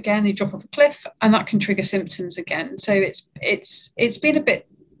drop again, they drop off a cliff, and that can trigger symptoms again. So it's been a bit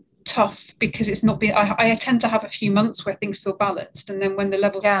tough, because it's not been, I tend to have a few months where things feel balanced, and then when the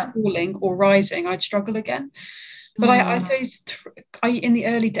levels are falling or rising, I'd struggle again. But I in the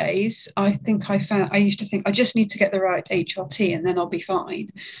early days, I used to think I just need to get the right HRT and then I'll be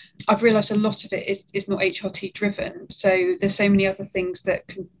fine. I've realised a lot of it is not HRT driven. So there's so many other things that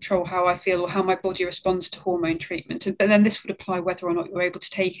control how I feel or how my body responds to hormone treatment. But then this would apply whether or not you're able to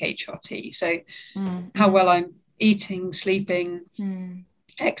take HRT. So how well I'm eating, sleeping,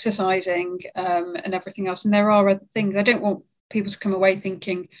 exercising, and everything else. And there are other things. I don't want people to come away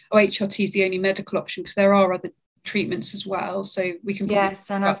thinking, oh, HRT is the only medical option, because there are other treatments as well. So we can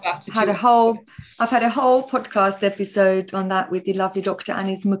and I've had a whole podcast episode on that with the lovely Dr.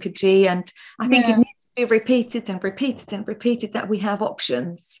 Anis Mukherjee, and I think it needs to be repeated and repeated and repeated that we have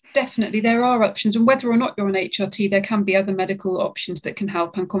options. Definitely, there are options, and whether or not you're on HRT, there can be other medical options that can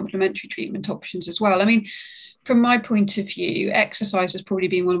help, and complementary treatment options as well. I mean, from my point of view, exercise has probably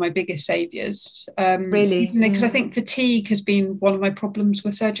been one of my biggest saviours. Really? Because I think fatigue has been one of my problems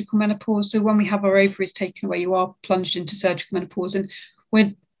with surgical menopause. So when we have our ovaries taken away, you are plunged into surgical menopause. And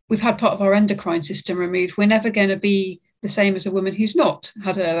we've had part of our endocrine system removed. We're never going to be the same as a woman who's not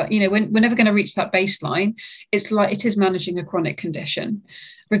had a, we're never going to reach that baseline. It's like it is managing a chronic condition.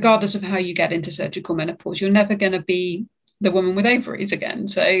 Regardless of how you get into surgical menopause, you're never going to be the woman with ovaries again.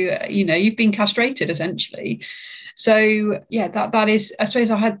 So, you've been castrated essentially. So yeah, that is, I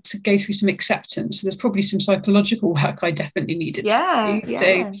suppose I had to go through some acceptance. So there's probably some psychological work I definitely needed to do.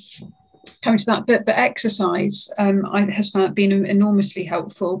 So coming to that, but exercise has found been enormously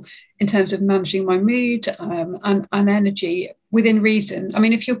helpful in terms of managing my mood and energy within reason. I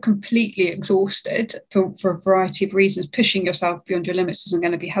mean, if you're completely exhausted for a variety of reasons, pushing yourself beyond your limits isn't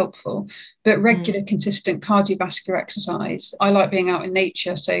going to be helpful. But regular, consistent cardiovascular exercise. I like being out in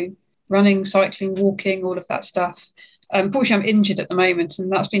nature, so running, cycling, walking, all of that stuff. Unfortunately, I'm injured at the moment,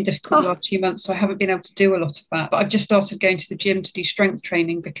 and that's been difficult the last few months, so I haven't been able to do a lot of that. But I've just started going to the gym to do strength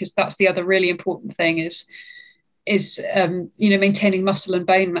training, because that's the other really important thing is maintaining muscle and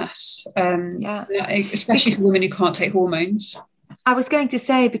bone mass, especially for women who can't take hormones. I was going to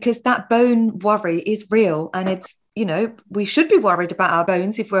say, because that bone worry is real, and it's, we should be worried about our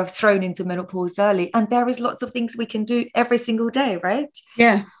bones if we're thrown into menopause early. And there is lots of things we can do every single day, right?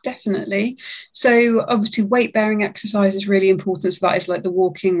 Yeah, definitely. So obviously weight bearing exercise is really important. So that is like the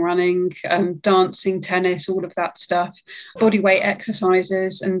walking, running, dancing, tennis, all of that stuff, body weight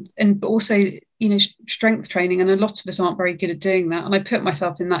exercises, and also, strength training. And a lot of us aren't very good at doing that. And I put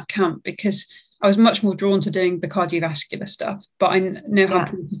myself in that camp because I was much more drawn to doing the cardiovascular stuff, but I know how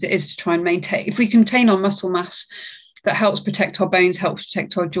important it is to try and maintain. If we can maintain our muscle mass, that helps protect our bones, helps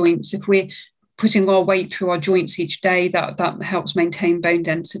protect our joints. If we're putting our weight through our joints each day, that helps maintain bone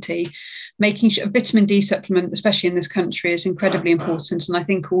density. Making sure a vitamin D supplement, especially in this country, is incredibly important, and I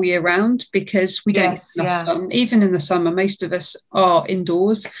think all year round, because we don't get enough sun. Even in the summer, most of us are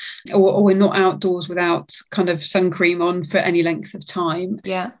indoors, or we're not outdoors without kind of sun cream on for any length of time.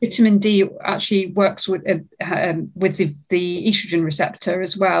 Vitamin D actually works with the estrogen receptor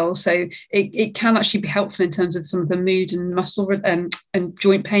as well, so it can actually be helpful in terms of some of the mood and muscle and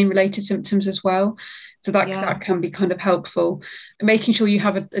joint pain related symptoms as well. So that can be kind of helpful. Making sure you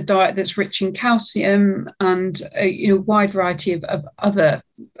have a diet that's rich in calcium and a wide variety of other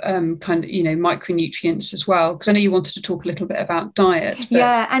kind of micronutrients as well, because I know you wanted to talk a little bit about diet.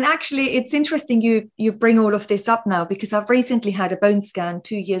 And actually it's interesting you bring all of this up now, because I've recently had a bone scan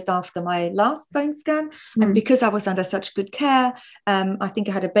 2 years after my last bone scan, and because I was under such good care, I think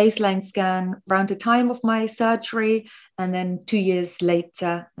I had a baseline scan around the time of my surgery, and then 2 years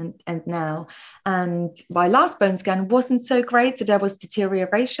later and now, and my last bone scan wasn't so great, so there was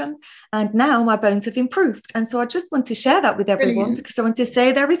deterioration, and now my bones have improved. And so I just want to share that with everyone, because I want to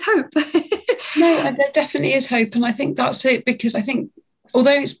say there is hope. No, there definitely is hope, and I think that's it, because I think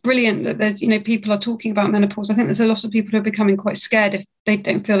although it's brilliant that there's people are talking about menopause, I think there's a lot of people who are becoming quite scared if they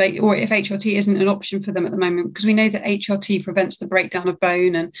don't feel like, or if HRT isn't an option for them at the moment, because we know that HRT prevents the breakdown of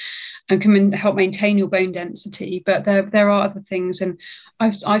bone and can help maintain your bone density, but there are other things. And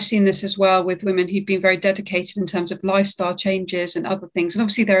I've seen this as well with women who've been very dedicated in terms of lifestyle changes and other things, and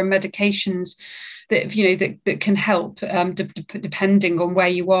obviously there are medications that can help depending on where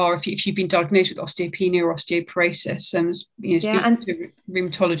you are. If you've been diagnosed with osteopenia or osteoporosis, and to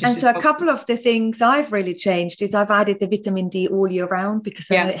rheumatologists. And so a couple of the things I've really changed is I've added the vitamin D all year round,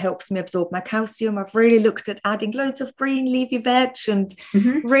 because I know it helps me absorb my calcium. I've really looked at adding loads of green leafy veg, and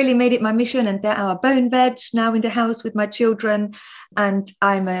really made it my mission. And there are bone veg now in the house with my children. And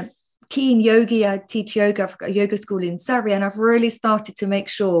I'm a keen yogi. I teach yoga for a yoga school in Surrey, and I've really started to make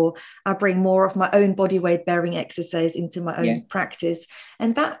sure I bring more of my own body weight bearing exercise into my own practice.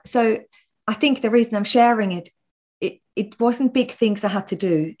 And so I think the reason I'm sharing it wasn't big things I had to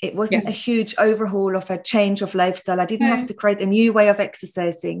do. It wasn't a huge overhaul of a change of lifestyle. I didn't have to create a new way of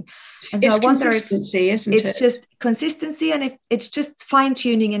exercising. And so I wonder if it's just consistency, and if it's just fine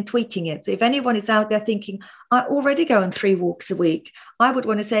tuning and tweaking it. So if anyone is out there thinking, I already go on 3 walks a week, I would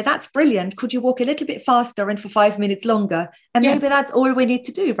want to say, that's brilliant. Could you walk a little bit faster and for 5 minutes longer? And maybe that's all we need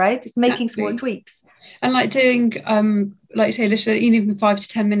to do, right? It's making small tweaks. And like doing, like you say, listen, even 5 to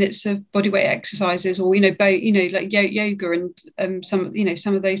 10 minutes of body weight exercises, or like yoga and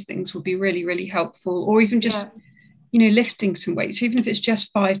some of those things would be really, really helpful. Or even just lifting some weights. So even if it's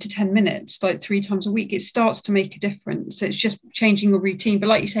just 5 to 10 minutes, like 3 times a week, it starts to make a difference. It's just changing your routine. But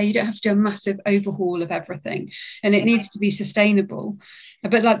like you say, you don't have to do a massive overhaul of everything, and it needs to be sustainable.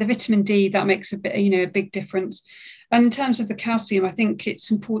 But like the vitamin D, that makes a big difference. And in terms of the calcium, I think it's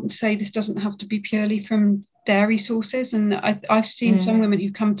important to say this doesn't have to be purely from dairy sources. And I've seen some women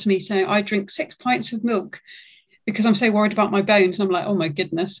who come to me saying, I drink 6 pints of milk because I'm so worried about my bones. And I'm like, oh my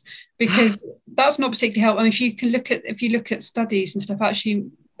goodness, because that's not particularly helpful. I mean, if you look at studies and stuff,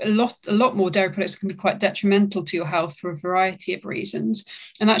 actually a lot more dairy products can be quite detrimental to your health for a variety of reasons.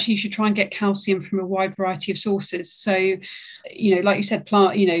 And actually, you should try and get calcium from a wide variety of sources. So, like you said,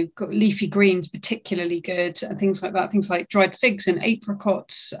 leafy greens particularly good, and things like that. Things like dried figs and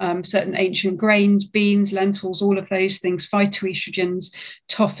apricots, certain ancient grains, beans, lentils, all of those things, phytoestrogens,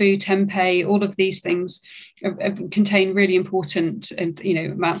 tofu, tempeh, all of these things contain really important,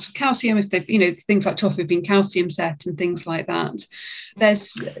 amounts of calcium. If they've, things like tofu have been calcium set and things like that.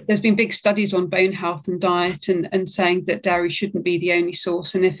 There's been big studies on bone health and diet, and saying that dairy shouldn't be the only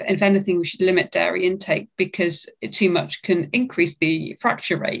source, and if anything, we should limit dairy intake because too much can increase the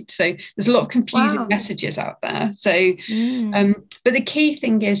fracture rate. So there's a lot of confusing messages out there. So, but the key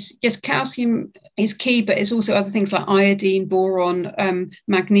thing is, yes, calcium is key, but it's also other things like iodine, boron,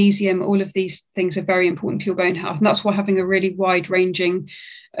 magnesium. All of these things are very important for your bone health, and that's why having a really wide-ranging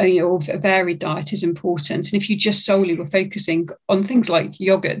a varied diet is important. And if you just solely were focusing on things like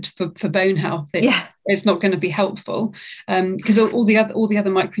yogurt for bone health, it's not going to be helpful, because all the other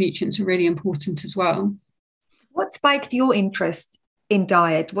micronutrients are really important as well. What spiked your interest in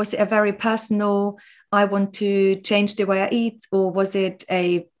diet? Was it a very personal, I want to change the way I eat, or was it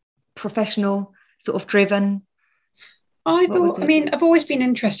a professional sort of driven? I've always been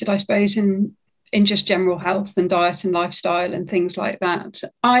interested, I suppose, in just general health and diet and lifestyle and things like that.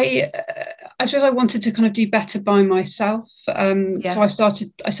 I suppose I wanted to kind of do better by myself. So I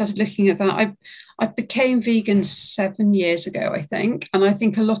started looking at that. I became vegan 7 years ago, I think. And I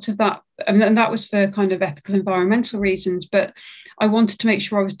think a lot of that, and that was for kind of ethical, environmental reasons, but I wanted to make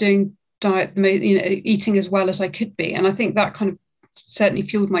sure I was doing diet, eating as well as I could be. And I think that kind of certainly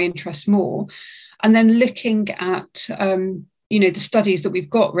fueled my interest more. And then looking at, the studies that we've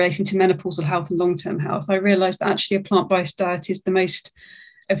got relating to menopausal health and long-term health, I realised that actually a plant-based diet is the most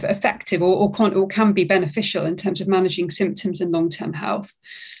effective or can be beneficial in terms of managing symptoms and long-term health.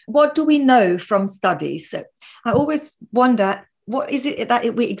 What do we know from studies? So I always wonder, what is it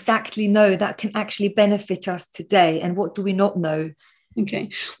that we exactly know that can actually benefit us today, and what do we not know? Okay.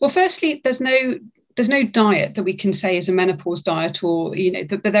 Well, firstly, there's no diet that we can say is a menopause diet, or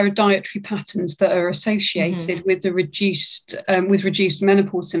but there are dietary patterns that are associated with the reduced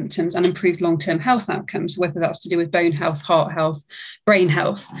menopause symptoms and improved long-term health outcomes, whether that's to do with bone health, heart health, brain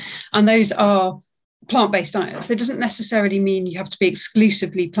health, and those are plant-based diets. That doesn't necessarily mean you have to be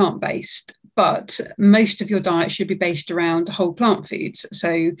exclusively plant-based, but most of your diet should be based around whole plant foods.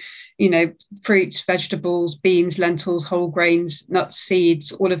 So, fruits, vegetables, beans, lentils, whole grains, nuts,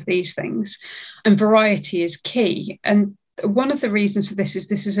 seeds, all of these things. And variety is key. And one of the reasons for this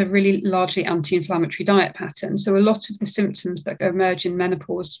is a really largely anti-inflammatory diet pattern. So a lot of the symptoms that emerge in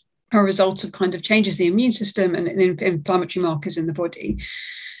menopause are a result of kind of changes in the immune system and inflammatory markers in the body.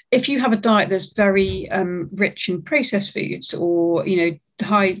 If you have a diet that's very rich in processed foods, or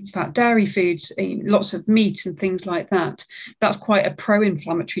high fat dairy foods, lots of meat and things like that, that's quite a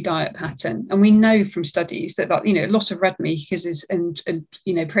pro-inflammatory diet pattern. And we know from studies that lots of red meat and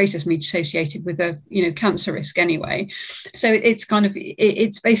processed meat associated with a cancer risk anyway. So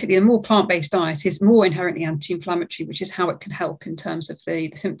it's basically a more plant-based diet is more inherently anti-inflammatory, which is how it can help in terms of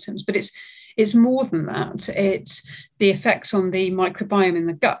the symptoms. But it's more than that. It's the effects on the microbiome in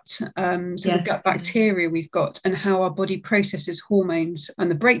the gut, the gut bacteria we've got, and how our body processes hormones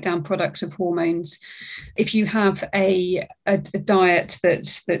and the breakdown products of hormones. If you have a diet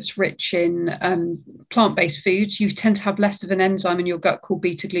that's rich in plant-based foods, you tend to have less of an enzyme in your gut called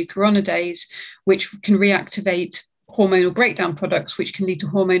beta-glucuronidase, which can reactivate hormonal breakdown products, which can lead to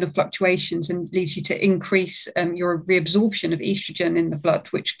hormonal fluctuations and leads you to increase your reabsorption of estrogen in the blood,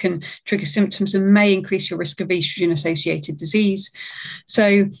 which can trigger symptoms and may increase your risk of estrogen-associated disease.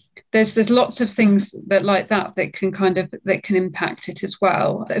 So there's lots of things that can impact it as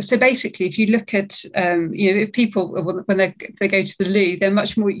well. So basically, if you look at if people, when they go to the loo, they're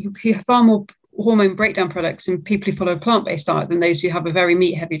much more, you have far more hormone breakdown products in people who follow a plant-based diet than those who have a very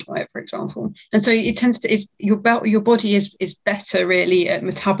meat-heavy diet, for example. And so it tends to, your body is better really at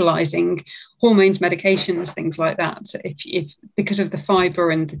metabolizing hormones, medications, things like that, if because of the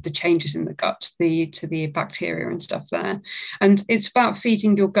fiber and the changes in the gut to the bacteria and stuff there. And it's about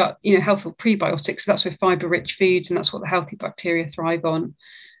feeding your gut healthful prebiotics. So that's with fiber-rich foods, and that's what the healthy bacteria thrive on.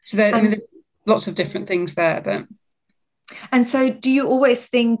 So there's lots of different things there, but. And so do you always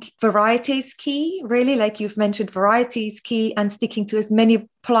think variety is key, really? Like you've mentioned, variety is key, and sticking to as many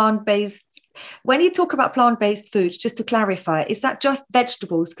plant-based. When you talk about plant-based foods, just to clarify, is that just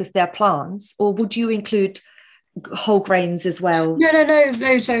vegetables because they're plants, or would you include whole grains as well?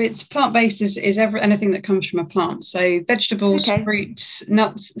 No. So it's plant-based is anything that comes from a plant. So vegetables, Okay. fruits,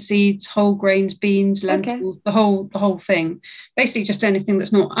 nuts, seeds, whole grains, beans, lentils, the whole thing. Basically, just anything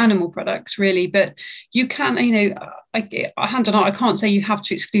that's not animal products, really. But you can, hand on heart, I can't say you have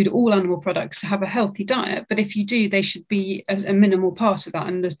to exclude all animal products to have a healthy diet. But if you do, they should be a minimal part of that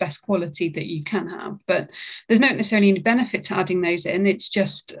and the best quality that you can have. But there's not necessarily any benefit to adding those in. It's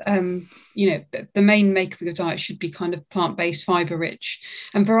just the main makeup of your diet should be kind of plant-based, fiber-rich,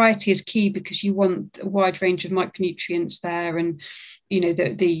 and variety is key because you want a wide range of micronutrients there, and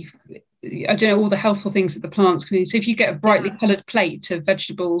the I don't know, all the healthful things that the plants can do. So if you get a brightly coloured plate of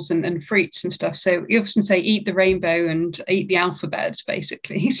vegetables and fruits and stuff, so you often say eat the rainbow and eat the alphabet,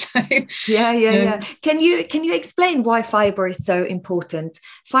 basically. So yeah. Can you explain why fiber is so important?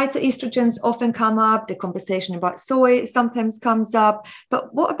 Phytoestrogens often come up. The conversation about soy sometimes comes up.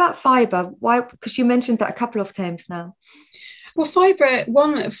 But what about fiber? Why? Because you mentioned that a couple of times now. Well, fiber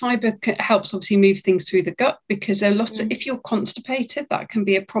helps obviously move things through the gut, because if you're constipated, that can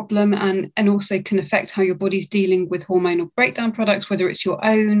be a problem, and also can affect how your body's dealing with hormonal breakdown products, whether it's your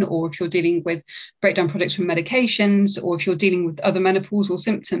own, or if you're dealing with breakdown products from medications, or if you're dealing with other menopausal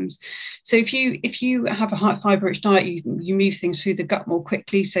symptoms. So if you have a high fiber-rich diet, you move things through the gut more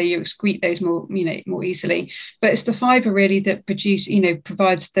quickly, so you excrete those more easily. But it's the fiber really that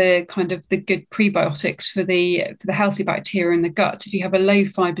provides the kind of the good prebiotics for the healthy bacteria in the gut. If you have a low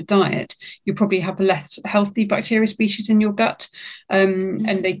fiber diet, you probably have less healthy bacteria species in your gut,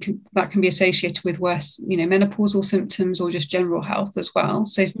 and that can be associated with worse, menopausal symptoms or just general health as well.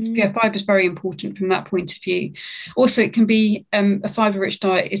 So fiber is very important from that point of view. Also, it can be a fiber-rich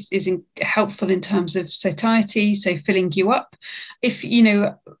diet is helpful in terms of satiety, so filling you up. If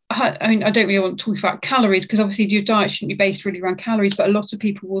I don't really want to talk about calories, because obviously your diet shouldn't be based really around calories, but a lot of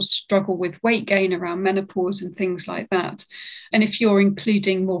people will struggle with weight gain around menopause and things like that. And if you're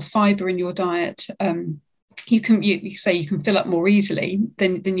including more fiber in your diet, you can fill up more easily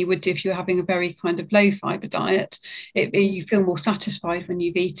than you would do if you're having a very kind of low fiber diet. You feel more satisfied when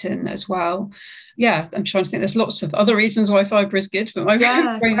you've eaten as well. Yeah, I'm trying to think. There's lots of other reasons why fiber is good for my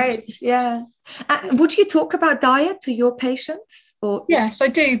brain. Great. Yeah. Would you talk about diet to your patients? Or yes, I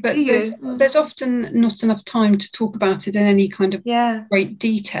do, but there's often not enough time to talk about it in any kind of great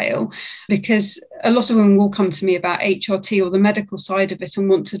detail, because a lot of women will come to me about HRT or the medical side of it and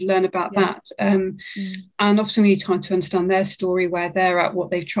want to learn about that. And often we need time to understand their story, where they're at, what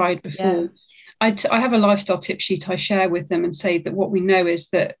they've tried before. I have a lifestyle tip sheet I share with them and say that what we know is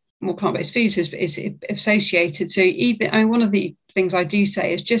that more plant-based foods is associated. So one of the things I do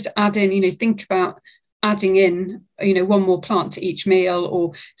say is just add in, think about adding in, one more plant to each meal,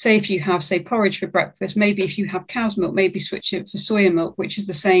 or say if you have, porridge for breakfast, maybe if you have cow's milk, maybe switch it for soya milk, which is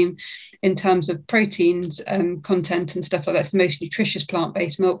the same in terms of proteins content and stuff like that. It's the most nutritious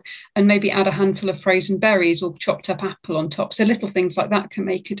plant-based milk, and maybe add a handful of frozen berries or chopped up apple on top. So little things like that can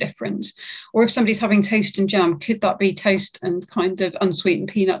make a difference. Or if somebody's having toast and jam, could that be toast and kind of unsweetened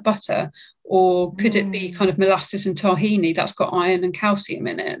peanut butter? Or could it be kind of molasses and tahini that's got iron and calcium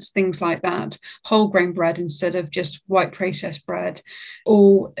in it? Things like that. Whole grain bread instead of just white processed bread.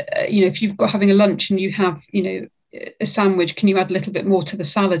 Or, if you've got having a lunch and you have, a sandwich, can you add a little bit more to the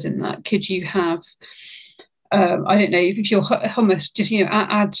salad in that? Could you have, I don't know, if you're hummus, just,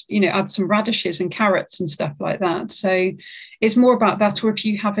 add some radishes and carrots and stuff like that. So it's more about that. Or if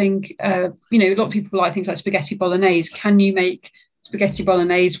you're having, a lot of people like things like spaghetti bolognese. Can you make spaghetti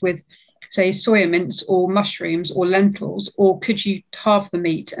bolognese with, say, soya mince or mushrooms or lentils? Or could you halve the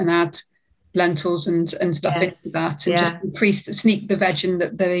meat and add lentils and stuff into that, and just sneak the veg and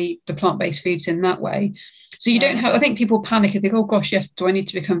the plant-based foods in that way? So you don't have, I think people panic and think, oh gosh, yes, do I need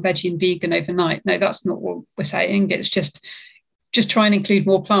to become veggie and vegan overnight? No, that's not what we're saying. It's just try and include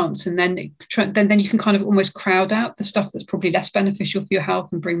more plants, and then you can kind of almost crowd out the stuff that's probably less beneficial for your health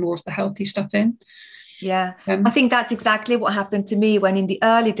and bring more of the healthy stuff in. Yeah, I think that's exactly what happened to me when in the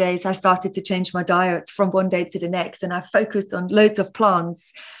early days I started to change my diet from one day to the next, and I focused on loads of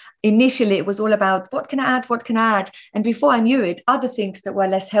plants. Initially, it was all about what can I add? And before I knew it, other things that were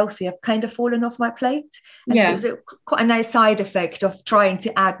less healthy have kind of fallen off my plate. And so it was quite a nice side effect of trying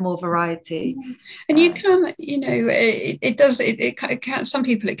to add more variety. And you can, it can, some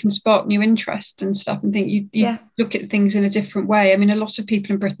people, it can spark new interest and stuff, and think you look at things in a different way. I mean, a lot of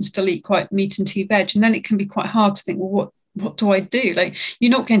people in Britain still eat quite meat and two veg, and then it can be quite hard to think, well, what do I do? Like,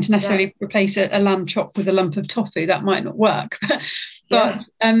 you're not going to necessarily replace a lamb chop with a lump of tofu. That might not work. But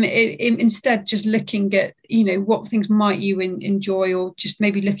instead, just looking at, what things might you enjoy, or just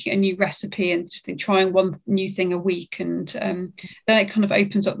maybe looking at a new recipe and just trying one new thing a week. And then it kind of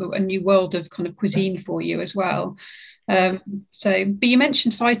opens up a new world of kind of cuisine for you as well. But you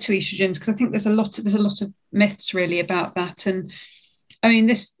mentioned phytoestrogens, because I think there's a lot of myths really about that. And I mean,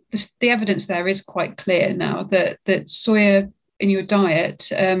 the evidence there is quite clear now that soya in your diet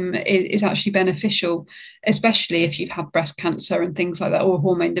is actually beneficial, especially if you've had breast cancer and things like that, or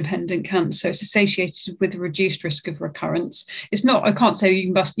hormone dependent cancer. It's associated with a reduced risk of recurrence. It's not, I can't say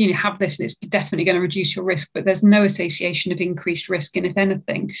you must have this and it's definitely going to reduce your risk, but there's no association of increased risk. And if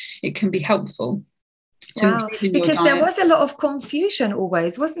anything, it can be helpful. Wow, because there was a lot of confusion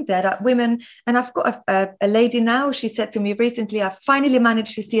always, wasn't there, that women, and I've got a lady now, she said to me recently, I finally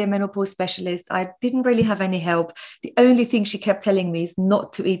managed to see a menopause specialist. I didn't really have any help. The only thing she kept telling me is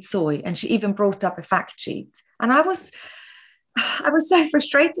not to eat soy. And she even brought up a fact sheet. And I was so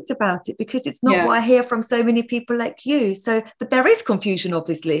frustrated about it, because it's not what I hear from so many people like you. So, but there is confusion,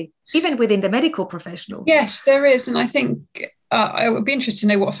 obviously, even within the medical professional. Yes, there is. And I think I would be interested to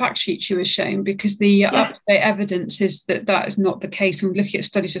know what fact sheet she was shown, because the up-to-date evidence is that is not the case. And we're looking at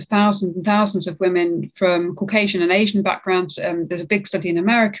studies of thousands and thousands of women from Caucasian and Asian backgrounds. There's a big study in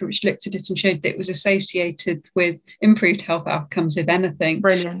America which looked at it and showed that it was associated with improved health outcomes, if anything.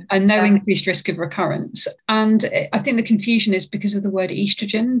 Brilliant. And no increased risk of recurrence. And I think the confusion is because of the word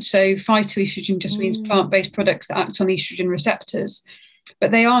estrogen. So phytoestrogen just means plant-based products that act on estrogen receptors.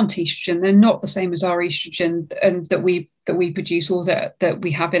 But they aren't estrogen. They're not the same as our estrogen and that we produce, or that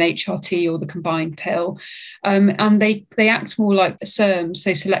we have in HRT or the combined pill. And they act more like SERMs,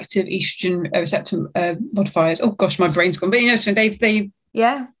 so selective estrogen receptor modifiers. Oh gosh, my brain's gone. But so they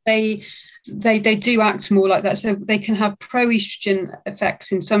do act more like that. So they can have pro-estrogen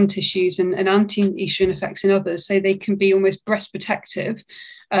effects in some tissues and anti-estrogen effects in others. So they can be almost breast protective.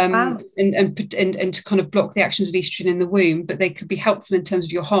 And to kind of block the actions of estrogen in the womb, but they could be helpful in terms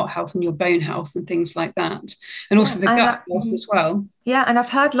of your heart health and your bone health and things like that, and also the gut health as well. Yeah, and I've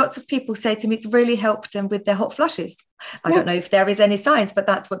heard lots of people say to me it's really helped them with their hot flushes. I don't know if there is any science, but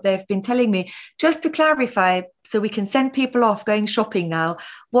that's what they've been telling me. Just to clarify, so we can send people off going shopping now,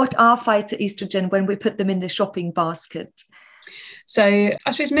 what are phytoestrogen when we put them in the shopping basket? So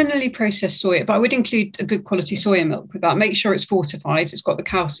I suppose minimally processed soya, but I would include a good quality soya milk with that. Make sure it's fortified. It's got the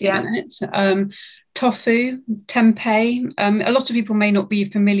calcium in it. Tofu, tempeh. A lot of people may not be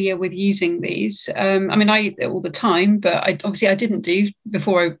familiar with using these. I mean, I eat it all the time, but I didn't do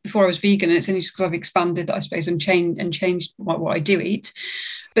before I was vegan. And it's only just because I've expanded, I suppose, and changed what I do eat.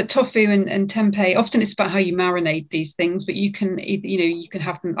 But tofu and tempeh, often it's about how you marinate these things, but you can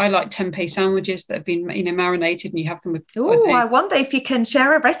have them. I like tempeh sandwiches that have been, marinated, and you have them with. Oh, I wonder if you can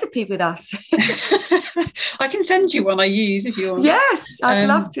share a recipe with us. I can send you one I use if you want. Yes, I'd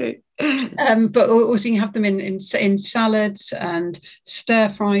love to. But also you can have them in salads and stir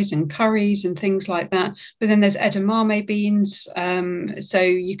fries and curries and things like that. But then there's edamame beans, so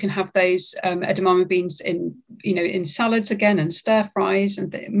you can have those edamame beans in salads again, and stir fries, and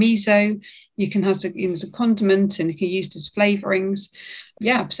miso you can have as a condiment, and you can use it as flavorings.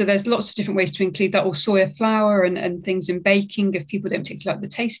 Yeah, so there's lots of different ways to include that, or soya flour and things in baking if people don't particularly like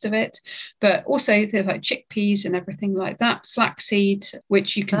the taste of it. But also there's like chickpeas and everything like that, flaxseed,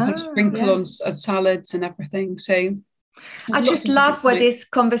 which you can sprinkle on salads and everything. So I just love where this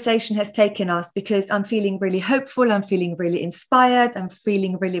conversation has taken us, because I'm feeling really hopeful. I'm feeling really inspired. I'm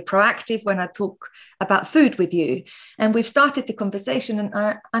feeling really proactive when I talk about food with you. And we've started the conversation,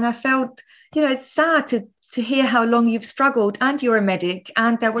 and I felt, it's sad to hear how long you've struggled, and you're a medic,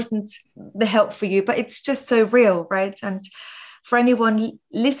 and there wasn't the help for you, but it's just so real, right? And for anyone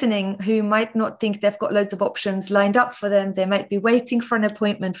listening who might not think they've got loads of options lined up for them, they might be waiting for an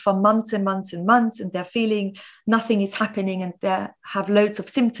appointment for months and months and months, and they're feeling nothing is happening, and they have loads of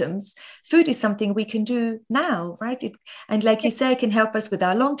symptoms. Food is something we can do now, right? And like you say, it can help us with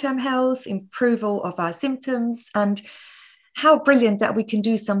our long-term health, improval of our symptoms, and how brilliant that we can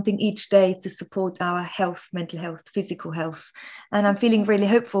do something each day to support our health, mental health, physical health. And I'm feeling really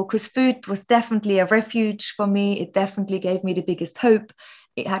hopeful, because food was definitely a refuge for me. It definitely gave me the biggest hope.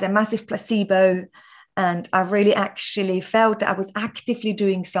 It had a massive placebo. And I really actually felt that I was actively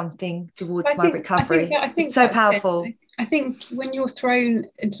doing something towards my recovery. I think it's so powerful. I think when you're thrown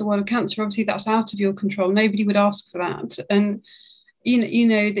into the world of cancer, obviously that's out of your control. Nobody would ask for that. And,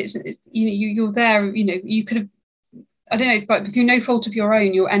 you're there, you could have, I don't know, but through no fault of your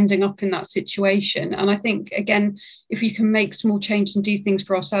own, you're ending up in that situation. And I think, again, if you can make small changes and do things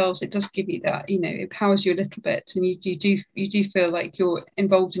for ourselves, it does give you that, you know, it empowers you a little bit, and you do feel like you're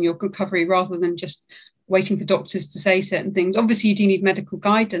involved in your recovery rather than just waiting for doctors to say certain things. Obviously, you do need medical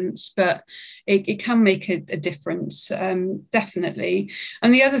guidance, but it can make a difference, definitely.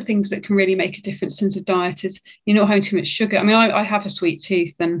 And the other things that can really make a difference in terms of diet is you're not having too much sugar. I mean, I have a sweet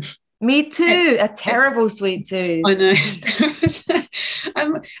tooth, and me too, a terrible sweet tooth. I know.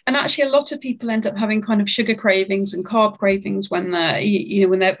 And actually, a lot of people end up having kind of sugar cravings and carb cravings when they're, you know,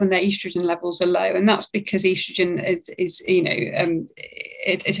 when their estrogen levels are low, and that's because estrogen is you know,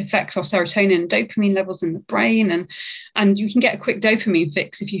 it affects our serotonin and dopamine levels in the brain, and you can get a quick dopamine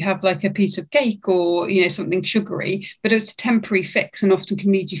fix if you have like a piece of cake or, you know, something sugary, but it's a temporary fix and often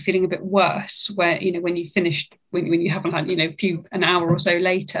can leave you feeling a bit worse where, you know, when you finished, when you haven't had, you know, an hour or so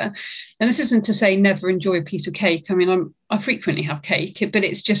later. And this isn't to say never enjoy a piece of cake. I mean, I frequently have cake, but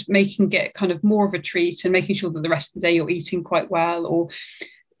it's just making it kind of more of a treat and making sure that the rest of the day you're eating quite well, or,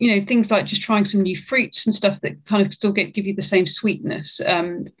 you know, things like just trying some new fruits and stuff that kind of still give you the same sweetness.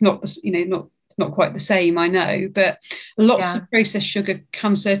 Not, you know, not quite the same, I know, but lots of processed sugar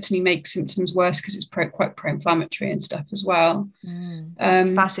can certainly make symptoms worse because it's quite pro-inflammatory and stuff as well.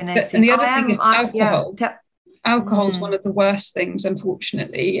 Fascinating. And the other thing is alcohol. Alcohol is one of the worst things,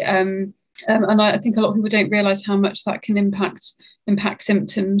 unfortunately. And I think a lot of people don't realise how much that can impact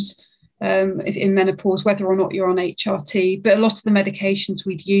symptoms in menopause, whether or not you're on HRT. But a lot of the medications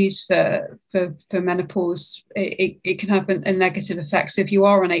we'd use for menopause, it can have a negative effect. So if you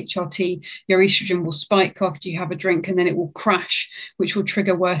are on HRT, your estrogen will spike after you have a drink, and then it will crash, which will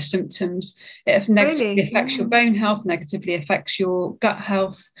trigger worse symptoms. It negatively affects your bone health, negatively affects your gut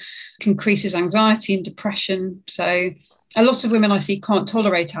health, increases anxiety and depression. So a lot of women I see can't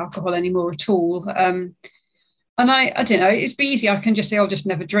tolerate alcohol anymore at all. And I don't know, it's easy. I can just say, I'll just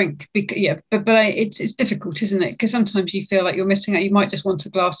never drink. But it's difficult, isn't it? Because sometimes you feel like you're missing out. You might just want a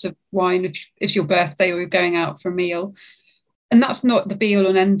glass of wine if it's your birthday or you're going out for a meal. And that's not the be all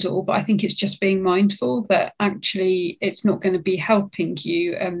and end all, but I think it's just being mindful that actually it's not going to be helping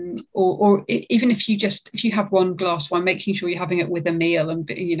you. Or even if you have one glass of wine, making sure you're having it with a meal and,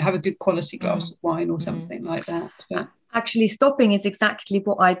 you know, have a good quality glass of wine or something like that. But actually, stopping is exactly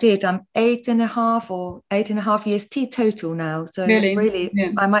what I did. I'm 8.5 years teetotal now. So really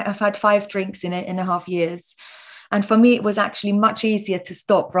yeah. I might have had 5 drinks in 8.5 years. And for me, it was actually much easier to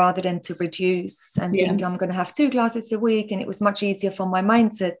stop rather than to reduce and think I'm going to have 2 glasses a week. And it was much easier for my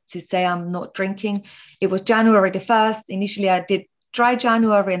mindset to say I'm not drinking. It was January the 1st. Initially, I did dry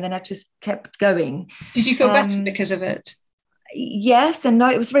January, and then I just kept going. Did you feel better because of it? Yes and no.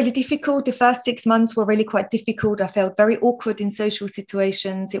 It was really difficult. The first 6 months were really quite difficult. I felt very awkward in social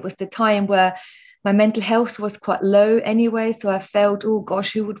situations. It was the time where my mental health was quite low anyway. So I felt, oh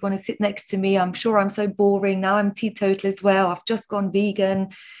gosh, who would want to sit next to me? I'm sure I'm so boring. Now I'm teetotal as well. I've just gone vegan.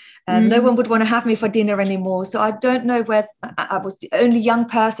 No one would want to have me for dinner anymore. So I don't know whether I was the only young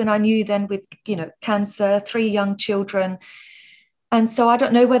person I knew then with, you know, cancer, 3 young children. And so I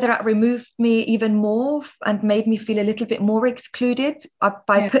don't know whether that removed me even more and made me feel a little bit more excluded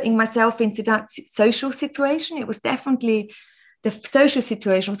by putting myself into that social situation. It was definitely, the social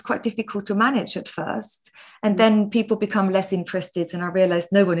situation was quite difficult to manage at first. And then people become less interested. And I realized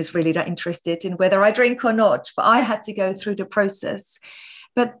no one is really that interested in whether I drink or not. But I had to go through the process.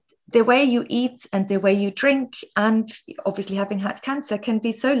 But the way you eat and the way you drink, and obviously having had cancer, can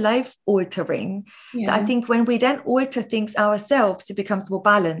be so life altering that I think when we then alter things ourselves, it becomes more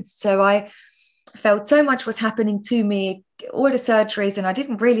balanced. So I felt so much was happening to me, all the surgeries, and I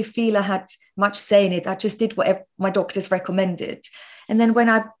didn't really feel I had much say in it. I just did whatever my doctors recommended. And then when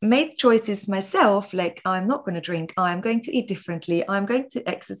I made choices myself, like I'm not going to drink, I'm going to eat differently, I'm going to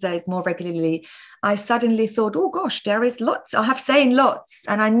exercise more regularly, I suddenly thought, oh gosh, there is lots. I have say in lots.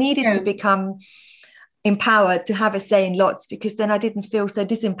 And I needed to become empowered to have a say in lots, because then I didn't feel so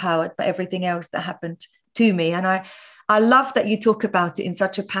disempowered by everything else that happened to me. And I love that you talk about it in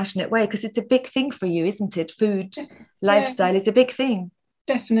such a passionate way, because it's a big thing for you, isn't it? Food, lifestyle is a big thing.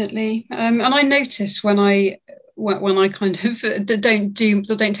 Definitely. And I notice when I kind of don't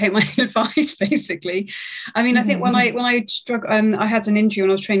take my advice, basically. I mean, I think when I struggled, I had an injury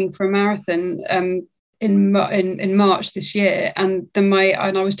when I was training for a marathon in March this year, and then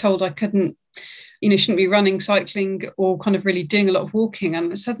I was told I couldn't, shouldn't be running, cycling, or kind of really doing a lot of walking.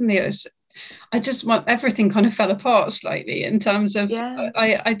 And suddenly everything kind of fell apart slightly in terms of,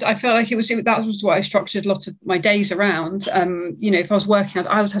 I felt like that was what I structured a lot of my days around. If I was working,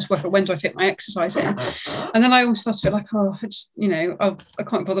 I always had to work out when do I fit my exercise in. And then I always felt like, I just, I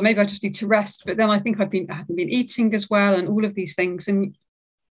can't bother, maybe I just need to rest. But then I think I hadn't been eating as well and all of these things. And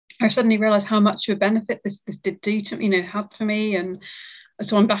I suddenly realized how much of a benefit this did do to me, had for me. And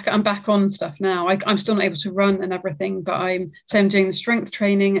so I'm back on stuff now. I'm still not able to run and everything, but I'm doing the strength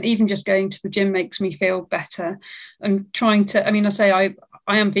training, and even just going to the gym makes me feel better. And trying to,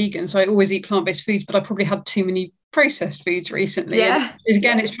 I am vegan, so I always eat plant-based foods, but I probably had too many processed foods recently. Yeah. And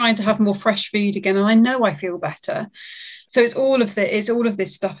again, it's trying to have more fresh food again, and I know I feel better. So it's all of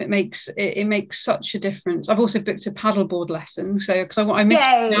this stuff. It makes such a difference. I've also booked a paddleboard lesson, so because I miss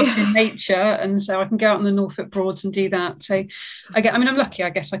out in nature, and so I can go out on the Norfolk Broads and do that. So I'm lucky. I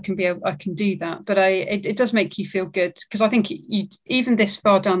guess I can do that. But it does make you feel good, because I think even this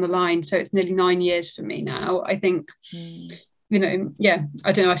far down the line, so it's nearly 9 years for me now. I think. I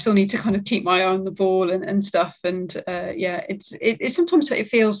don't know, I still need to kind of keep my eye on the ball and stuff. And it's sometimes it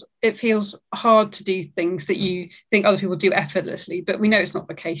feels hard to do things that you think other people do effortlessly, but we know it's not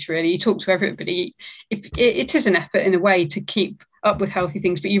the case really. You talk to everybody, it is an effort in a way to keep up with healthy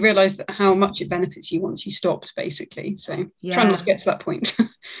things, but you realize that how much it benefits you once you stopped, basically. So try not to get to that point.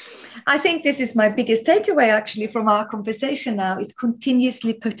 I think this is my biggest takeaway actually from our conversation now, is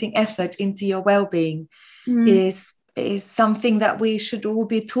continuously putting effort into your well-being is something that we should all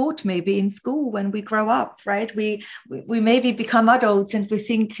be taught maybe in school when we grow up, right? We maybe become adults and we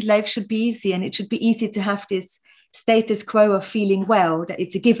think life should be easy, and it should be easy to have this status quo of feeling well, that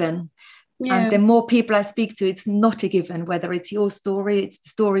it's a given. And the more people I speak to, it's not a given, whether it's your story, it's the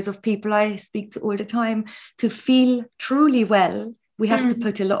stories of people I speak to all the time. To feel truly well, we have to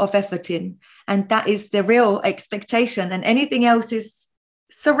put a lot of effort in, and that is the real expectation, and anything else is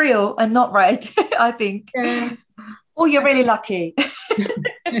surreal and not right. I think or you're really lucky.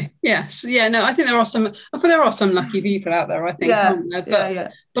 Yes, no, I think there are some lucky people out there, I think, aren't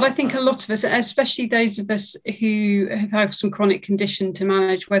there? But I think a lot of us, especially those of us who have had some chronic condition to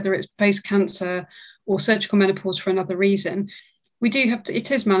manage, whether it's post-cancer or surgical menopause for another reason, we do have to,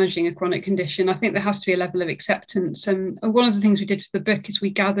 it is managing a chronic condition. I think there has to be a level of acceptance. And one of the things we did with the book is we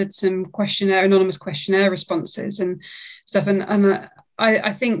gathered some anonymous questionnaire responses and stuff. And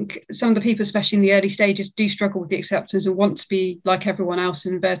I think some of the people, especially in the early stages, do struggle with the acceptance and want to be like everyone else,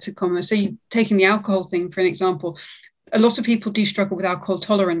 in inverted commas. So taking the alcohol thing, for an example, a lot of people do struggle with alcohol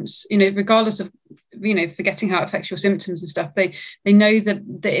tolerance, regardless of, forgetting how it affects your symptoms and stuff. They know that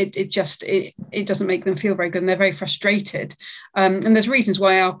it doesn't make them feel very good, and they're very frustrated. And there's reasons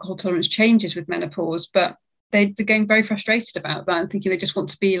why alcohol tolerance changes with menopause, but they're getting very frustrated about that and thinking they just want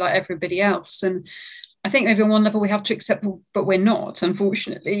to be like everybody else. And I think maybe on one level we have to accept, but we're not,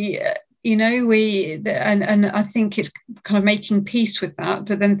 unfortunately. And I think it's kind of making peace with that,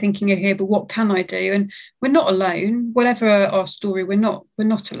 but then thinking, okay, but what can I do? And we're not alone. Whatever our story, we're not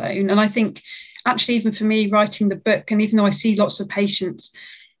alone. And I think actually, even for me writing the book, and even though I see lots of patients,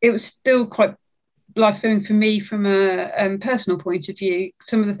 it was still quite life-giving for me from a personal point of view.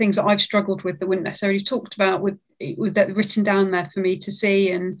 Some of the things that I've struggled with that weren't necessarily talked about with that written down there for me to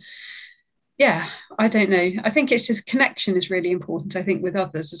see. And I don't know. I think it's just connection is really important, I think, with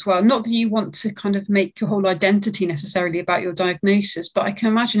others as well. Not that you want to kind of make your whole identity necessarily about your diagnosis, but I can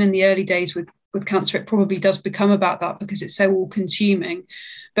imagine in the early days with cancer, it probably does become about that because it's so all-consuming.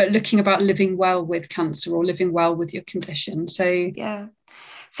 But looking about living well with cancer or living well with your condition. So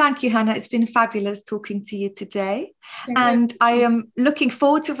thank you, Hannah. It's been fabulous talking to you today. And I am looking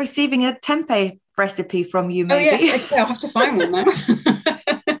forward to receiving a tempeh recipe from you, maybe. Oh, yes. Okay, I'll have to find one now.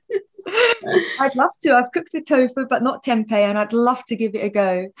 I'd love to. I've cooked with tofu, but not tempeh, and I'd love to give it a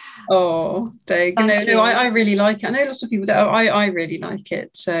go. Oh, I really like it. I know lots of people do. I really like it.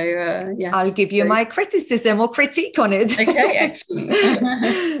 So, I'll give you my criticism or critique on it. Okay,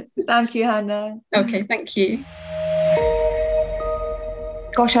 excellent. Thank you, Hannah. Okay, thank you.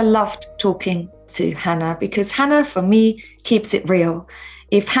 Gosh, I loved talking to Hannah because Hannah, for me, keeps it real.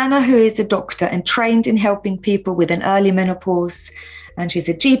 If Hannah, who is a doctor and trained in helping people with an early menopause, and she's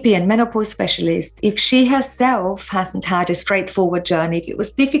a GP and menopause specialist, if she herself hasn't had a straightforward journey, if it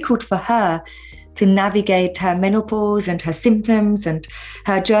was difficult for her to navigate her menopause and her symptoms and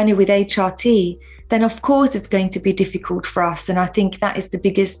her journey with HRT, then of course it's going to be difficult for us. And I think that is the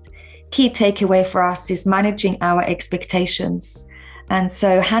biggest key takeaway for us, is managing our expectations. And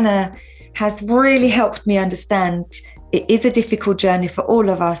so Hannah has really helped me understand it is a difficult journey for all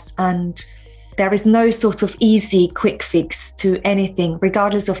of us, and there is no sort of easy, quick fix to anything,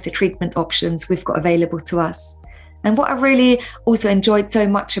 regardless of the treatment options we've got available to us. And what I really also enjoyed so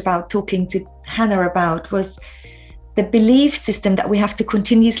much about talking to Hannah about was the belief system that we have to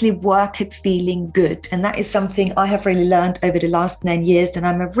continuously work at feeling good. And that is something I have really learned over the last 9 years. And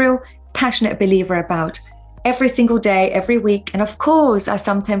I'm a real passionate believer about every single day, every week. And of course, I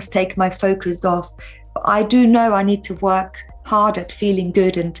sometimes take my focus off. But I do know I need to work hard at feeling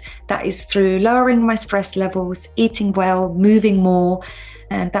good. And that is through lowering my stress levels, eating well, moving more.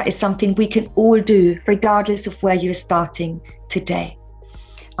 And that is something we can all do, regardless of where you're starting today.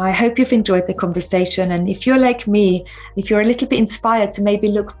 I hope you've enjoyed the conversation. And if you're like me, if you're a little bit inspired to maybe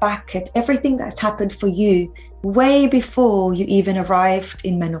look back at everything that's happened for you way before you even arrived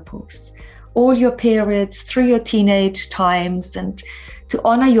in menopause, all your periods through your teenage times, and to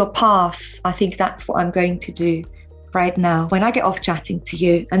honor your path, I think that's what I'm going to do right now when I get off chatting to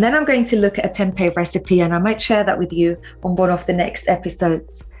you. And then I'm going to look at a tempeh recipe, and I might share that with you on one of the next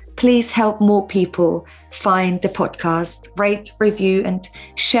episodes. Please help more people find the podcast, rate, review, and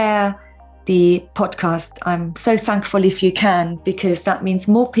share the podcast. I'm so thankful if you can, because that means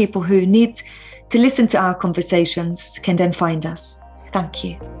more people who need to listen to our conversations can then find us. Thank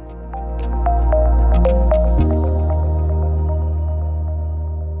you.